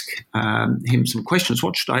ask him some questions.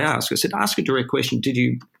 What should I ask?" I said, "Ask a direct question. Did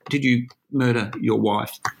you murder your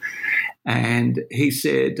wife?" And he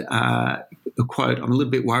said, quote, "I'm a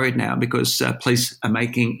little bit worried now because police are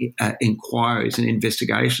making inquiries and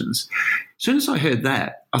investigations." As soon as I heard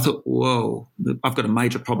that, I thought, whoa, I've got a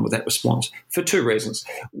major problem with that response for 2 reasons.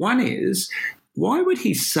 One is, why would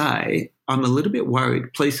he say, "I'm a little bit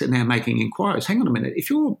worried, police are now making inquiries"? Hang on a minute.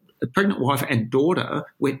 If your pregnant wife and daughter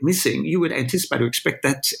went missing, you would anticipate or expect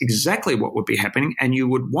that's exactly what would be happening, and you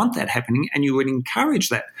would want that happening, and you would encourage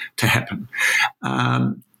that to happen.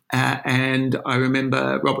 And I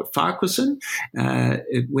remember Robert Farquharson,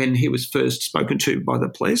 when he was first spoken to by the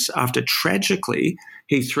police after tragically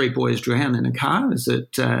his 3 boys drowned in a car as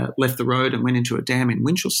it left the road and went into a dam in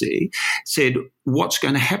Winchelsea, said, "What's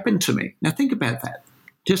going to happen to me?" Now think about that.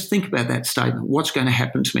 Just think about that statement. What's going to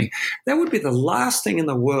happen to me? That would be the last thing in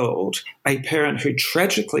the world a parent who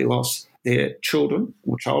tragically lost their children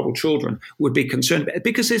or child or children would be concerned about,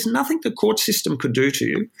 because there's nothing the court system could do to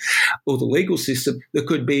you or the legal system that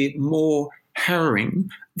could be more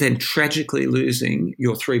harrowing than tragically losing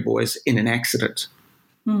your 3 boys in an accident.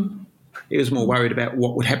 Mm. He was more worried about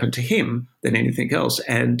what would happen to him than anything else.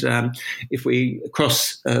 And if we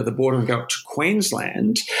cross the border and go up to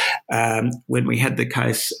Queensland, when we had the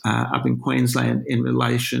case up in Queensland in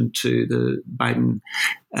relation to the Baden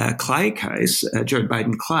Clay case, Jared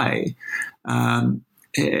Baden Clay,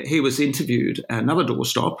 he was interviewed, another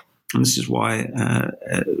doorstop, and this is why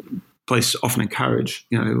police often encourage,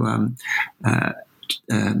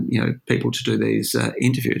 people to do these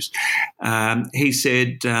interviews. He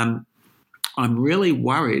said, "I'm really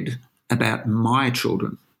worried about my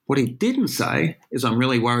children." What he didn't say is, I'm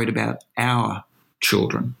really worried about our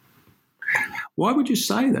children. Why would you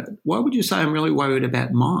say that? Why would you say I'm really worried about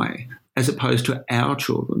as opposed to our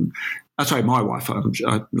children? Sorry, my wife.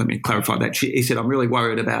 Let me clarify that. He said, I'm really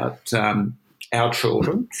worried about our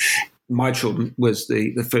children. My children was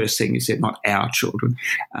the first thing he said, not our children.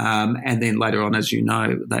 And then later on, as you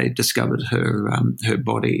know, they discovered her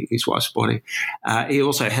body, his wife's body. He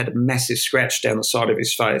also had a massive scratch down the side of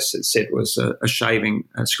his face. It said was a shaving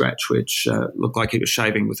scratch, which looked like he was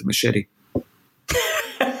shaving with a machete.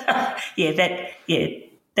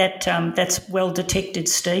 That's well detected,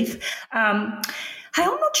 Steve. Hey, I'm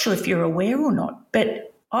not sure if you're aware or not,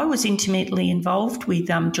 but I was intimately involved with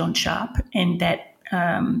John Sharp and that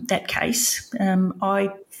case.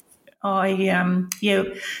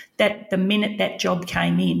 That the minute that job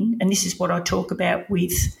came in, and this is what I talk about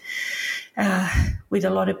with a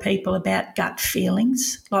lot of people about gut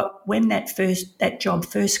feelings. Like when that job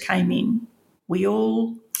first came in,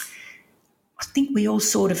 I think we all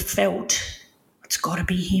sort of felt it's got to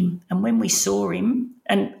be him. And when we saw him,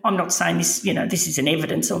 and I'm not saying this, this isn't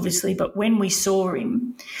evidence, obviously, but when we saw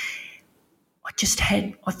him, I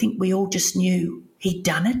think we all just knew he'd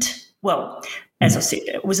done it. Well, as I said,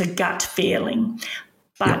 it was a gut feeling.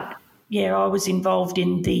 But, I was involved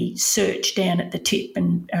in the search down at the tip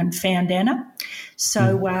and found Anna.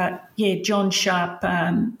 So, John Sharp,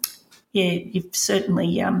 you've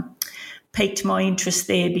certainly piqued my interest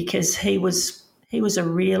there because he was a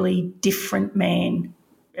really different man,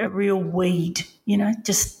 a real weed,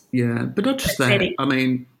 just. Yeah, but not just that. I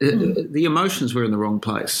mean, the emotions were in the wrong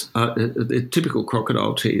place. The typical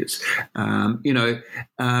crocodile tears. One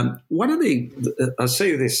of I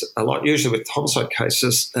see this a lot, usually with homicide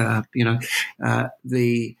cases.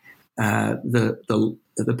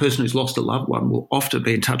 The person who's lost a loved one will often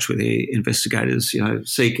be in touch with the investigators,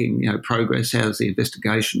 seeking, progress. How's the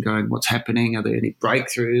investigation going? What's happening? Are there any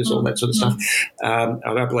breakthroughs? All that sort of stuff. I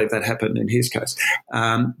don't believe that happened in his case.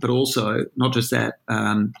 But also, not just that,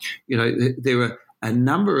 there were a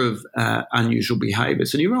number of unusual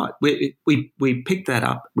behaviours. And you're right, we picked that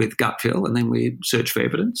up with gut feel and then we searched for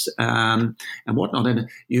evidence and whatnot. And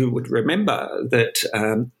you would remember that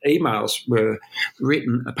emails were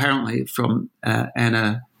written apparently from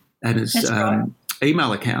Anna's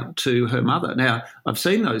email account to her mother. Now, I've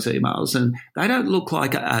seen those emails and they don't look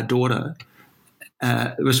like our daughter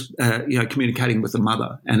was communicating with the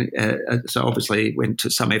mother, and so obviously he went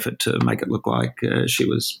to some effort to make it look like she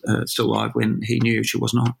was still alive when he knew she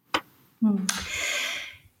was not.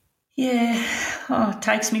 It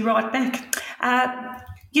takes me right back.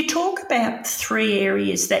 You talk about 3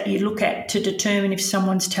 areas that you look at to determine if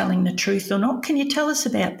someone's telling the truth or not. Can you tell us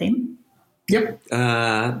about them? Yep.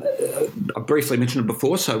 I briefly mentioned it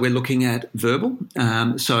before. So we're looking at verbal.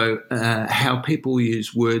 How people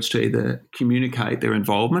use words to either communicate their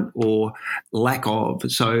involvement or lack of.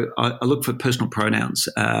 So I look for personal pronouns.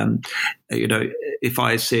 If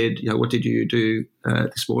I said, what did you do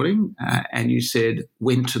this morning? And you said,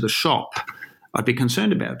 went to the shop. I'd be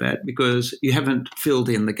concerned about that because you haven't filled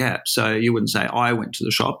in the gap. So you wouldn't say, I went to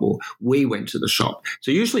the shop or we went to the shop.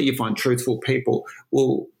 So usually you find truthful people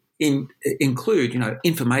will include,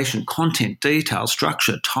 information, content, detail,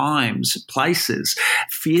 structure, times, places,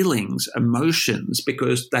 feelings, emotions,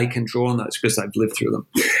 because they can draw on those because they've lived through them.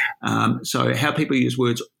 So how people use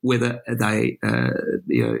words, whether they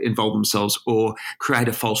involve themselves or create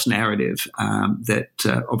a false narrative that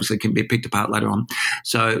obviously can be picked apart later on.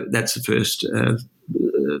 So that's the first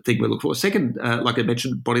thing we look for. Second, like I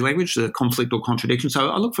mentioned, body language, the conflict or contradiction. So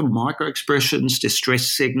I look for micro expressions, distress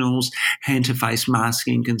signals, hand-to-face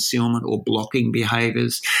masking, concealment or blocking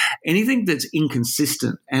behaviours, anything that's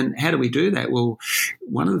inconsistent. And how do we do that? Well,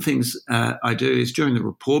 one of the things I do is during the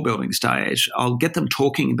rapport building stage, I'll get them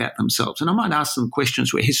talking about themselves, and I might ask them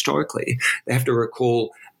questions where historically they have to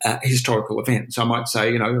recall historical event. So I might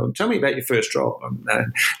say, tell me about your first job.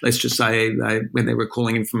 Let's just say when they're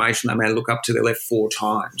recalling information, they may look up to their left 4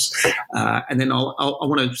 times. And then I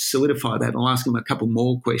want to solidify that. I'll ask them a couple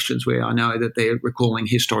more questions where I know that they're recalling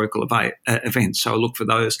historical events. So I look for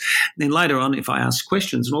those. And then later on, if I ask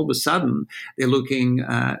questions and all of a sudden they're looking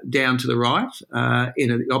down to the right in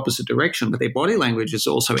the opposite direction, but their body language is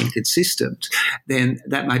also inconsistent, then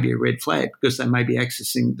that may be a red flag because they may be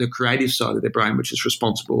accessing the creative side of their brain, which is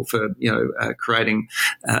responsible for creating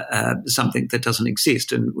something that doesn't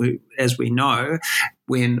exist. And as we know,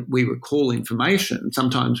 when we recall information,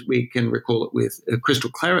 sometimes we can recall it with crystal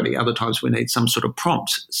clarity. Other times we need some sort of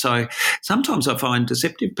prompt. So sometimes I find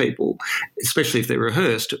deceptive people, especially if they're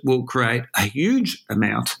rehearsed, will create a huge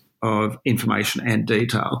amount of information and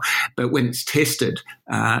detail. But when it's tested,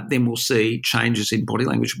 then we'll see changes in body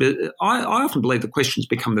language. But I often believe the questions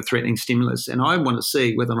become the threatening stimulus, and I want to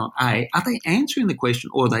see whether or not, A, are they answering the question,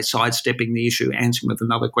 or are they sidestepping the issue, answering with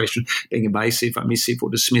another question, being evasive, omissive, or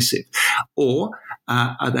dismissive? Or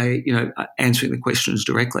are they, answering the questions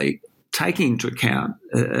directly, taking into account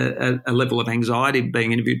a level of anxiety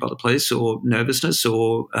being interviewed by the police, or nervousness,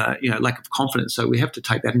 or lack of confidence. So we have to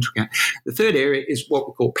take that into account. The third area is what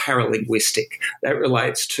we call paralinguistic. That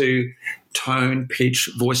relates to tone, pitch,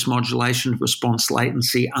 voice modulation, response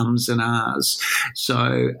latency, ums and ahs.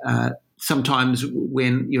 So sometimes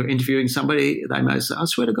when you're interviewing somebody, they may say, I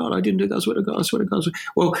swear to God, I didn't do that. I swear to God, I swear to God.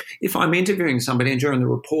 Well, if I'm interviewing somebody and during the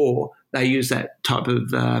rapport, they use that type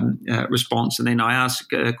of response, and then I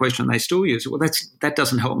ask a question and they still use it, well, that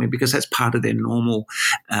doesn't help me, because that's part of their normal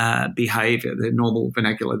behaviour, their normal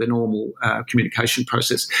vernacular, their normal communication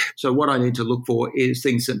process. So what I need to look for is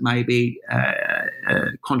things that may be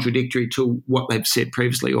contradictory to what they've said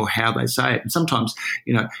previously or how they say it. And sometimes,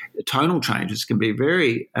 tonal changes can be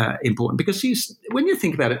very important, because when you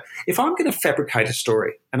think about it, if I'm going to fabricate a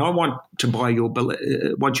story and I want you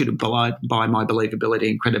to buy my believability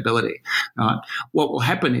and credibility, what will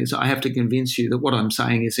happen is I have to convince you that what I'm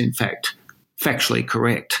saying is in fact factually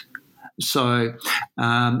correct. So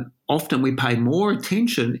often we pay more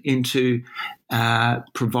attention into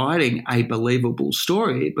providing a believable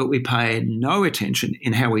story, but we pay no attention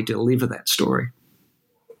in how we deliver that story.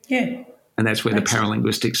 Yeah. And that's where the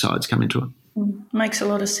paralinguistic sides come into it. Makes a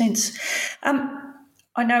lot of sense.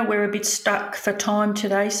 I know we're a bit stuck for time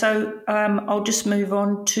today, so I'll just move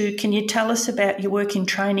on to, can you tell us about your work in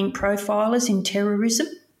training profilers in terrorism?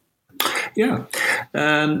 Yeah.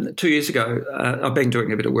 2 years ago, I've been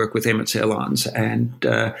doing a bit of work with Emirates Airlines, and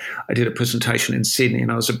I did a presentation in Sydney,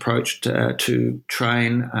 and I was approached to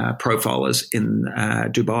train profilers in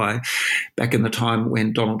Dubai back in the time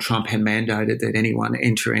when Donald Trump had mandated that anyone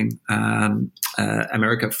entering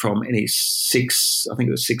America from any six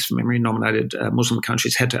from memory, nominated Muslim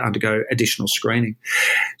countries had to undergo additional screening.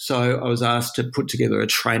 So I was asked to put together a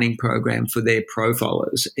training program for their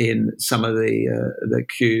profilers in some of the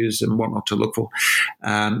cues and whatnot to look for.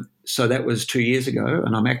 So that was 2 years ago,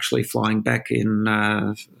 and I'm actually flying back in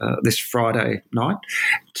this Friday night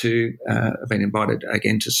I've been invited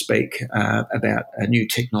again to speak about a new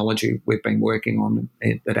technology we've been working on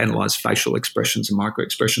that analyses facial expressions and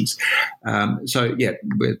micro-expressions.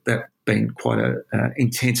 That been quite an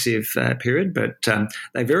intensive period, but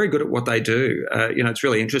they're very good at what they do. It's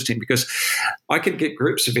really interesting because I could get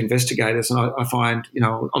groups of investigators, and I find,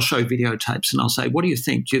 I'll show videotapes and I'll say, what do you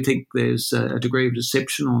think? Do you think there's a degree of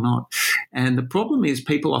deception or not? And the problem is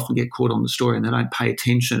people often get caught on the story and they don't pay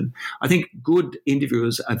attention. I think good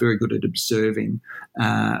interviewers are very good at observing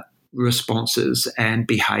responses and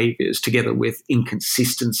behaviours together with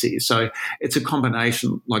inconsistency. So it's a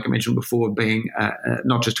combination, like I mentioned before, of being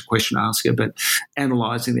not just a question asker, but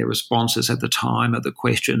analysing their responses at the time of the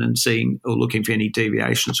question and seeing or looking for any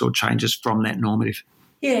deviations or changes from that normative.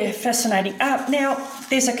 Yeah, fascinating. Now,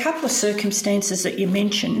 there's a couple of circumstances that you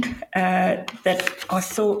mentioned that I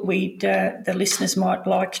thought the listeners might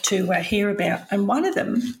like to hear about. And one of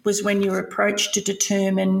them was when you were approached to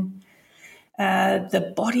determine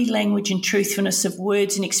the body language and truthfulness of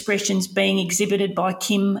words and expressions being exhibited by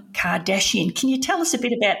Kim Kardashian. Can you tell us a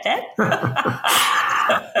bit about that?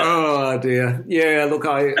 Oh, dear. Yeah, look,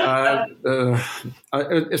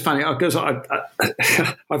 it's funny because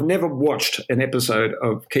I've never watched an episode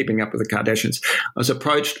of Keeping Up with the Kardashians. I was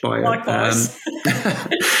approached by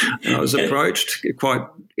quite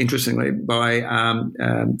interestingly by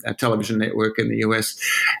a television network in the US,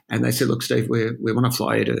 and they said, look, Steve, we want to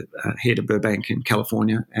fly you here to Burbank in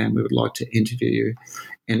California, and we would like to interview you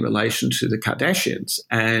in relation to the Kardashians.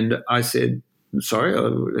 And I said, sorry,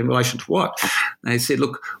 in relation to what? And they said,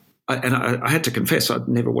 look, I had to confess I'd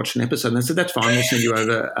never watched an episode. And they said, that's fine, we'll send you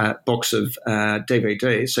over a box of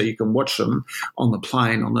DVDs so you can watch them on the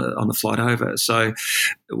plane on the flight over. So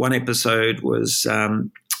one episode was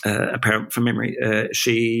apparent from memory.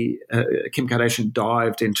 Kim Kardashian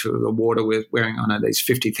dived into the water with wearing, these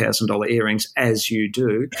 $50,000 earrings, as you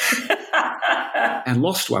do, and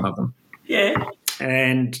lost one of them. Yeah.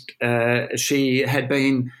 And she had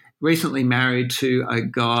been recently married to a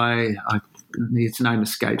guy, his name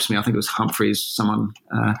escapes me. I think it was Humphreys, someone.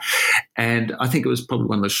 And I think it was probably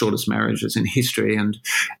one of the shortest marriages in history. And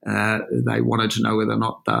they wanted to know whether or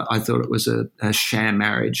not I thought it was a sham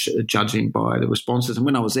marriage, judging by the responses. And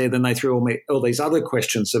when I was there, then they threw all these other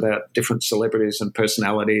questions about different celebrities and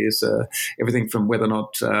personalities, everything from whether or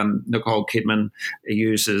not Nicole Kidman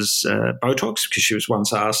uses Botox, because she was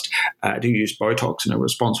once asked, do you use Botox? And her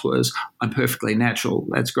response was, I'm perfectly natural.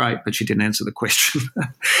 That's great, but she didn't answer the question.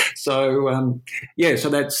 So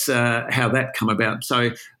that's how that come about.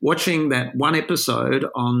 So watching that one episode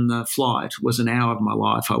on the flight was an hour of my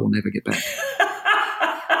life I will never get back.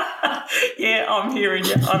 Yeah, I'm hearing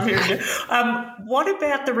you. What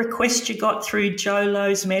about the request you got through Joe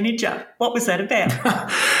Lowe's manager? What was that about?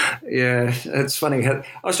 Yeah, it's funny. I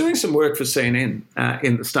was doing some work for CNN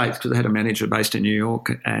in the States because I had a manager based in New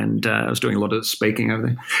York, and I was doing a lot of speaking over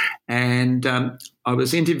there. And I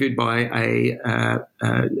was interviewed by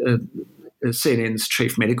CNN's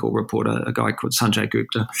chief medical reporter, a guy called Sanjay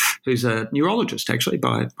Gupta, who's a neurologist actually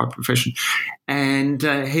by profession. And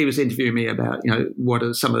he was interviewing me about, what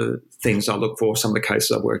are some of the things I look for, some of the cases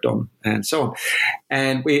I've worked on and so on.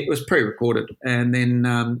 And it was pre-recorded. And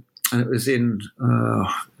then and it was in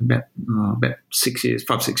about 5, 6 years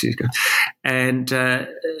ago. And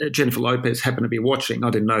Jennifer Lopez happened to be watching. I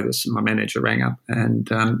didn't know this. My manager rang up, and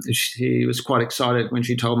she was quite excited when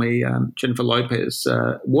she told me Jennifer Lopez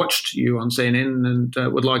watched you on CNN and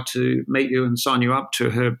would like to meet you and sign you up to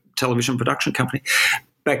her television production company.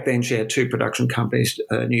 Back then, she had 2 production companies,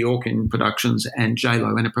 New York Productions and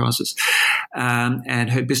J-Lo Enterprises.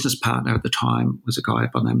 And her business partner at the time was a guy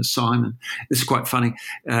by the name of Simon. This is quite funny.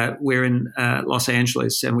 We're in Los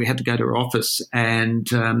Angeles, and we had to go to her office, and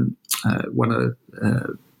one of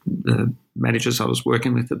the managers I was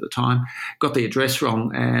working with at the time got the address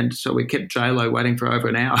wrong, and so we kept J-Lo waiting for over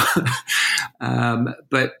an hour.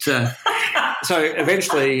 So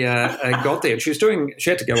eventually I got there. She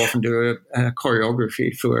had to go off and do a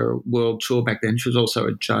choreography for a world tour back then. She was also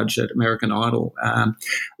a judge at American Idol.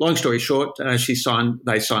 Long story short, they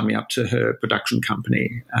signed me up to her production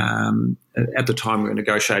company. At the time, we were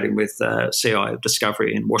negotiating with CI of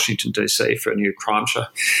Discovery in Washington, D.C. for a new crime show,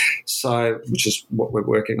 which is what we're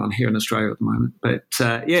working on here in Australia at the moment. But,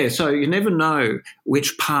 so you never know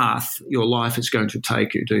which path your life is going to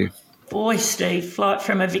take you, do you? Boy, Steve, like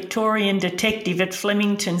from a Victorian detective at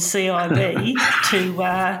Flemington CIB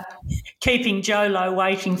to keeping Joe Lowe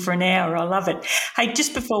waiting for an hour. I love it. Hey,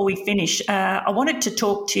 just before we finish, I wanted to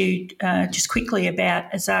talk to you just quickly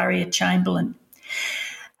about Azaria Chamberlain.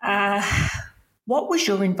 What was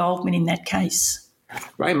your involvement in that case?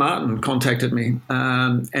 Ray Martin contacted me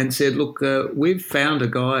and said, look, we've found a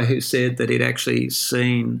guy who said that he'd actually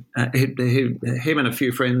seen him and a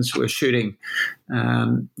few friends were shooting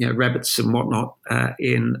rabbits and whatnot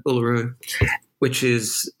in Uluru, which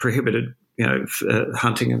is prohibited,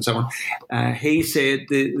 hunting and so on. He said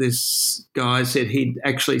this guy said he'd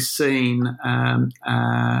actually seen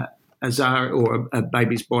Azaria, or a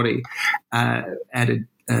baby's body, at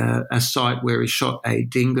a site where he shot a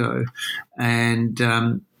dingo. And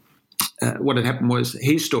what had happened was,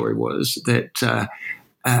 his story was that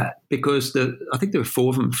because I think there were 4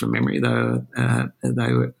 of them from memory, they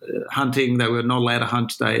were hunting, they were not allowed to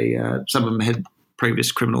hunt. Some of them had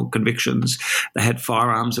previous criminal convictions. They had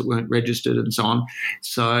firearms that weren't registered and so on.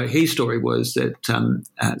 So his story was that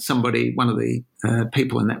one of the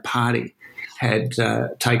people in that party had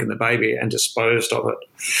taken the baby and disposed of it.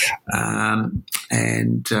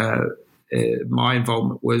 My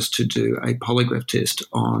involvement was to do a polygraph test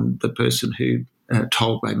on the person who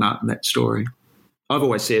told Ray Martin that story. I've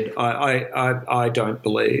always said I don't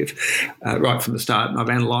believe right from the start, and I've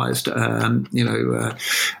analysed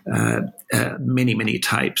many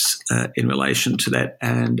tapes in relation to that,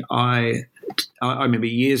 and I remember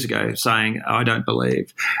years ago saying I don't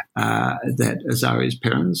believe that Azaria's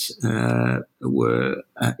parents were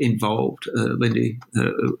involved. Lindy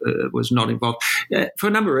was not involved for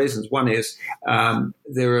a number of reasons. One is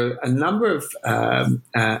there are a number of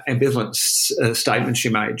ambivalent statements she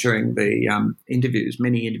made during the interviews,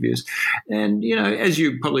 many interviews. And, as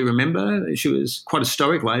you probably remember, she was quite a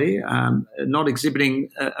stoic lady, not exhibiting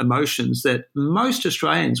emotions that most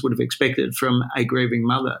Australians would have expected from a grieving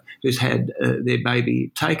mother who's had their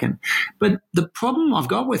baby taken. But the problem I've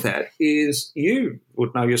got with that is you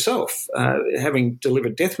would know yourself, having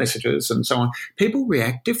delivered death messages and so on, people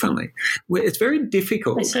react differently. It's very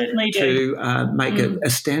difficult to make a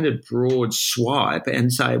standard broad swipe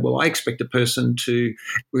and say, well, I expect a person to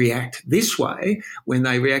react this way when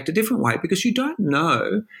they react a different way, because you don't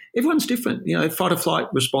know. Everyone's different. Fight or flight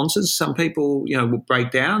responses, some people, will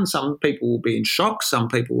break down, some people will be in shock, some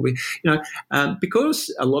people will be,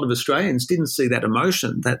 because a lot of Australians didn't see that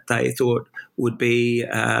emotion that they thought would be,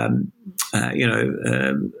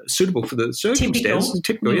 suitable for the circumstances.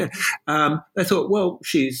 Typical, yeah. They thought, well,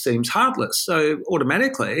 she seems heartless. So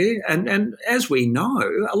automatically, and as we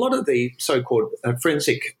know, a lot of the so-called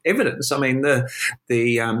forensic evidence, I mean, the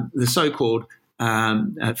so-called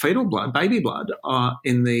fetal blood, baby blood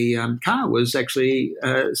in the car was actually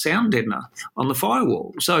sound deadener on the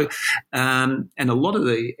firewall. So, and a lot of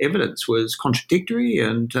the evidence was contradictory,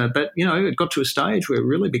 but it got to a stage where it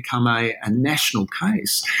really became a national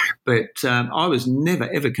case. But I was never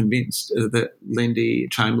ever convinced that Lindy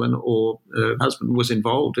Chamberlain or her husband was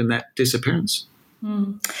involved in that disappearance.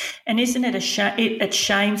 And isn't it it's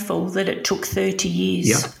shameful that it took 30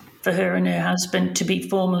 years for her and her husband to be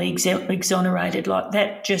formally exonerated like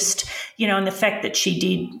that? Just, and the fact that she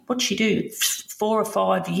did, what'd she do, 4 or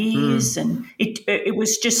 5 years, and it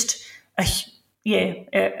was just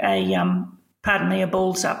pardon me, a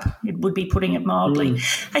balls up. It would be putting it mildly.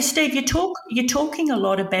 Hey, Steve, you're talking a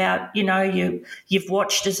lot about, you've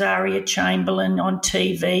watched Azaria Chamberlain on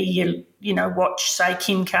TV, you watch, say,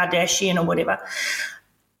 Kim Kardashian or whatever.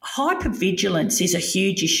 Hypervigilance is a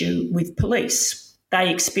huge issue with police. They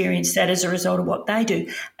experience that as a result of what they do.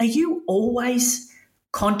 Are you always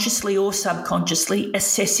consciously or subconsciously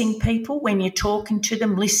assessing people when you're talking to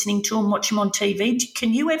them, listening to them, watching them on TV?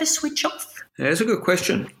 Can you ever switch off? Yeah, that's a good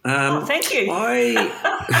question. Thank you.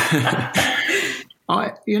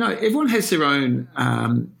 Everyone has their own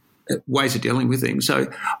ways of dealing with things. So,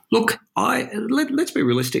 look, let's be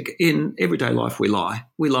realistic. In everyday life, we lie.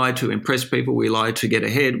 We lie to impress people. We lie to get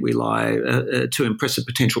ahead. We lie to impress a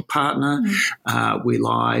potential partner. We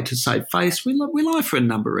lie to save face. We lie for a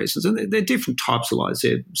number of reasons, and there are different types of lies.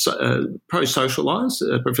 There are pro-social lies,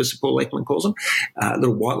 Professor Paul Ekman calls them,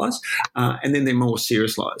 little white lies, and then there are more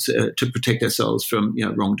serious lies to protect ourselves from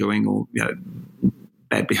wrongdoing or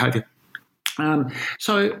bad behaviour.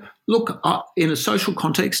 So, look, in a social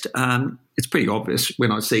context, it's pretty obvious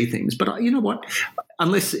when I see things. But you know what?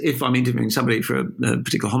 Unless if I'm interviewing somebody for a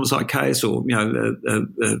particular homicide case or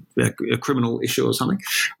a criminal issue or something,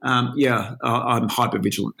 I'm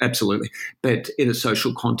hypervigilant, absolutely. But in a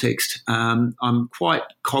social context, I'm quite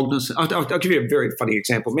cognizant. I'll give you a very funny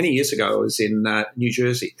example. Many years ago, I was in New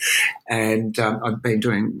Jersey, and I've been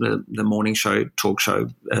doing the morning show, talk show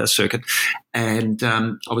circuit, and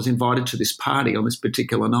I was invited to this party on this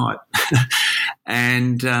particular night,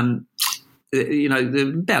 and there were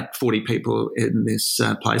about 40 people in this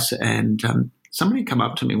place, and somebody come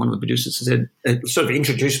up to me, one of the producers, and said, sort of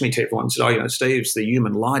introduced me to everyone, and said, Steve's the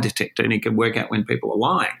human lie detector, and he can work out when people are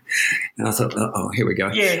lying. And I thought, here we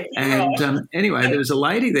go. Yeah, and anyway, there was a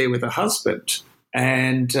lady there with a husband,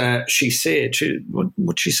 and she said, what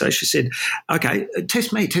did she say? She said, okay,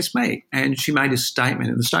 test me. And she made a statement,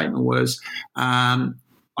 and the statement was,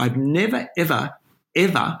 I've never, ever,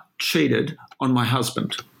 ever cheated on my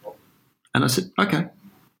husband. And I said, okay.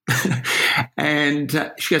 And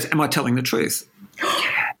she goes, am I telling the truth?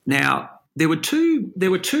 Now, there were two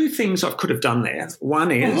things I could have done there. One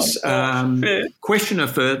is question her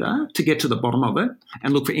further to get to the bottom of it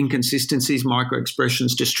and look for inconsistencies,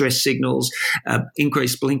 micro-expressions, distress signals,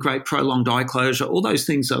 increased blink rate, prolonged eye closure, all those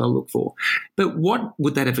things that I look for. But what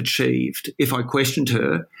would that have achieved if I questioned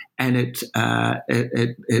her and I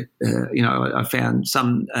found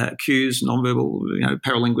some cues, nonverbal,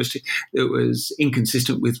 paralinguistic, that was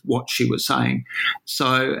inconsistent with what she was saying.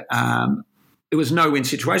 So it was a no-win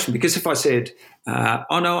situation, because if I said,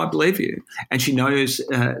 oh, no, I believe you, and she knows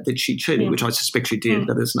that she cheated, which I suspect she did,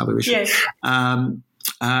 but that's another issue,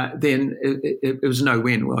 then it was a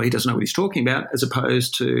no-win. Well, he doesn't know what he's talking about, as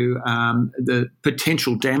opposed to the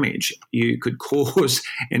potential damage you could cause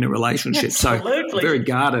in a relationship. Absolutely. So very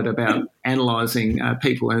guarded about analysing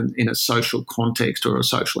people in a social context or a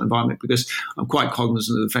social environment, because I'm quite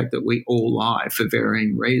cognizant of the fact that we all lie for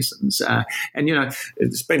varying reasons. And,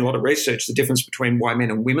 there's been a lot of research, the difference between why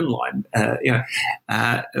men and women lie.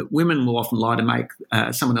 Women will often lie to make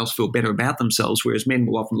someone else feel better about themselves, whereas men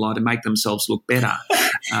will often lie to make themselves look better.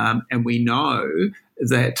 And we know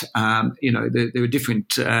that, there are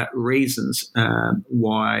different reasons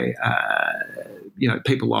why,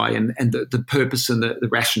 people lie, and the purpose and the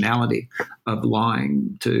rationality of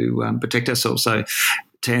lying to protect ourselves. So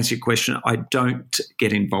to answer your question, I don't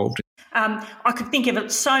get involved. I could think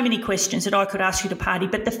of so many questions that I could ask you to party,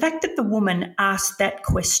 but the fact that the woman asked that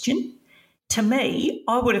question, to me,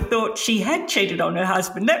 I would have thought she had cheated on her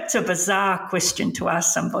husband. That's a bizarre question to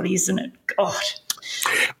ask somebody, isn't it? God.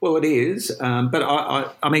 Well, it is. But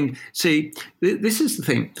I mean, see, this is the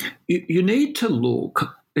thing. You need to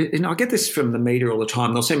look. And I get this from the media all the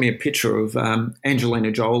time. They'll send me a picture of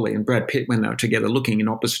Angelina Jolie and Brad Pitt when they were together looking in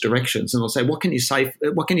opposite directions, and they'll say, what can you say?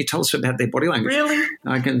 What can you tell us about their body language? Really?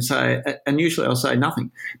 And I can say, and usually I'll say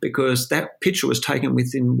nothing, because that picture was taken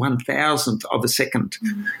within 1,000th of a second.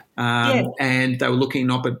 And they were looking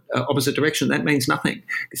in opposite direction. That means nothing.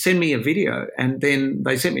 Send me a video. And then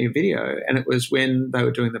they sent me a video, and it was when they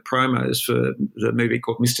were doing the promos for the movie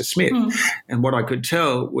called Mr. Smith. And what I could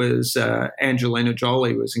tell was Angelina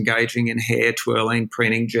Jolie was engaging in hair twirling,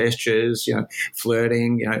 preening gestures,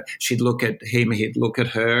 flirting. She'd look at him, he'd look at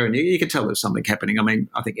her, and you could tell there's something happening. I mean,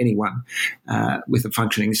 I think anyone with a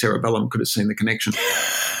functioning cerebellum could have seen the connection.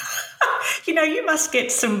 You must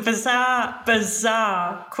get some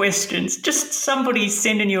bizarre questions. Just somebody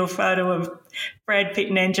sending you a photo of Brad Pitt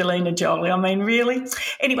and Angelina Jolie. I mean, really?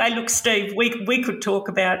 Anyway, look, Steve, we could talk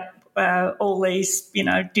about all these,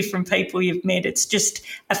 different people you've met. It's just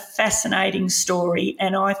a fascinating story.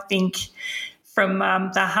 And I think from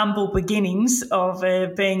the humble beginnings of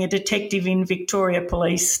being a detective in Victoria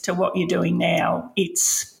Police to what you're doing now,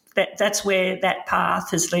 that's where that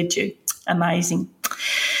path has led you. Amazing.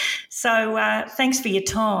 So thanks for your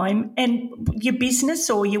time. And your business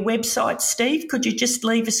or your website, Steve, could you just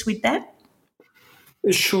leave us with that?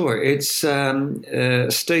 Sure. It's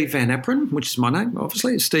Steve Van Aperen, which is my name,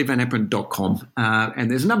 obviously. It's stevevanaperen.com. And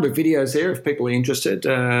there's a number of videos there if people are interested,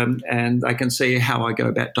 and they can see how I go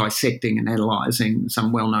about dissecting and analysing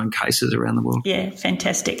some well-known cases around the world. Yeah,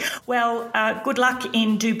 fantastic. Well, good luck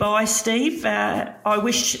in Dubai, Steve. I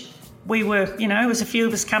wish we were, there was a few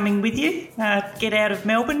of us coming with you, get out of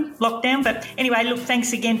Melbourne, lockdown. But anyway, look,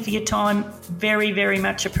 thanks again for your time. Very, very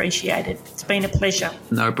much appreciated. It's been a pleasure.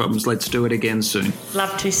 No problems. Let's do it again soon.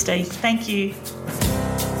 Love to, Steve. Thank you.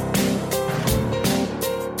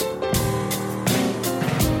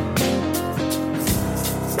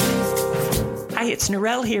 Hey, it's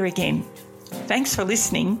Narelle here again. Thanks for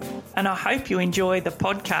listening, and I hope you enjoy the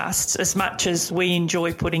podcasts as much as we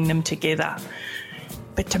enjoy putting them together.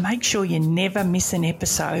 But to make sure you never miss an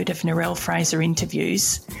episode of Narelle Fraser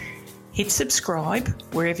Interviews, hit subscribe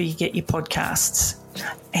wherever you get your podcasts.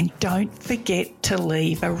 And don't forget to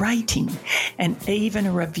leave a rating and even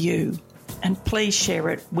a review. And please share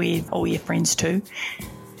it with all your friends too.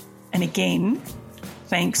 And again,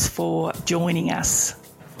 thanks for joining us.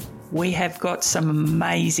 We have got some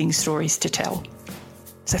amazing stories to tell.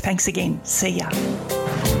 So thanks again. See ya.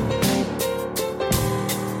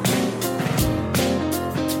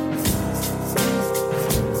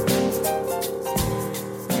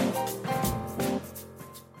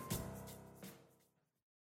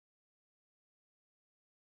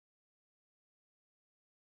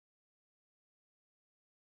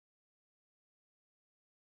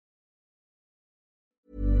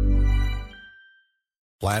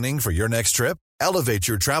 Planning for your next trip? Elevate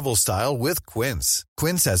your travel style with Quince.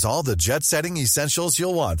 Quince has all the jet-setting essentials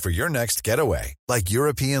you'll want for your next getaway, like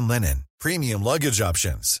European linen, premium luggage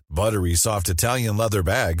options, buttery soft Italian leather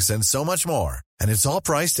bags, and so much more. And it's all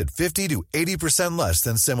priced at 50 to 80% less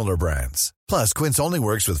than similar brands. Plus, Quince only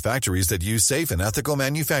works with factories that use safe and ethical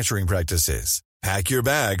manufacturing practices. Pack your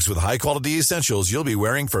bags with high-quality essentials you'll be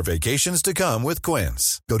wearing for vacations to come with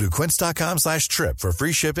Quince. Go to quince.com/trip for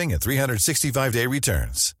free shipping and 365-day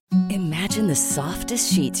returns. Imagine the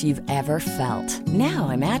softest sheets you've ever felt. Now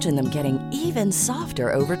imagine them getting even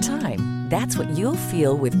softer over time. That's what you'll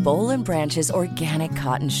feel with Boll & Branch's organic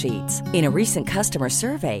cotton sheets. In a recent customer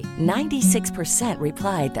survey, 96%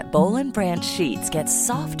 replied that Boll & Branch sheets get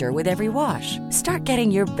softer with every wash. Start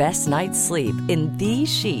getting your best night's sleep in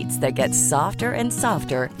these sheets that get softer and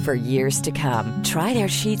softer for years to come. Try their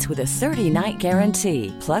sheets with a 30-night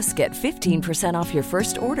guarantee. Plus, get 15% off your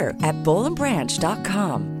first order at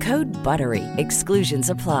bollandbranch.com. Code BUTTERY. Exclusions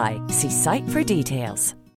apply. See site for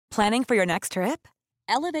details. Planning for your next trip?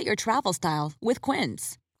 Elevate your travel style with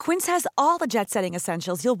Quince. Quince has all the jet-setting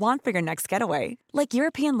essentials you'll want for your next getaway, like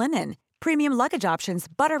European linen, premium luggage options,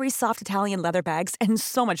 buttery soft Italian leather bags, and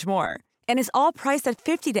so much more. And is all priced at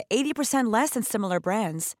 50 to 80% less than similar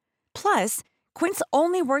brands. Plus, Quince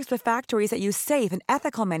only works with factories that use safe and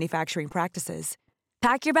ethical manufacturing practices.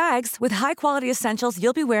 Pack your bags with high-quality essentials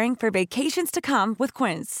you'll be wearing for vacations to come with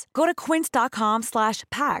Quince. Go to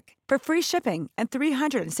quince.com/pack for free shipping and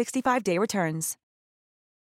 365-day returns.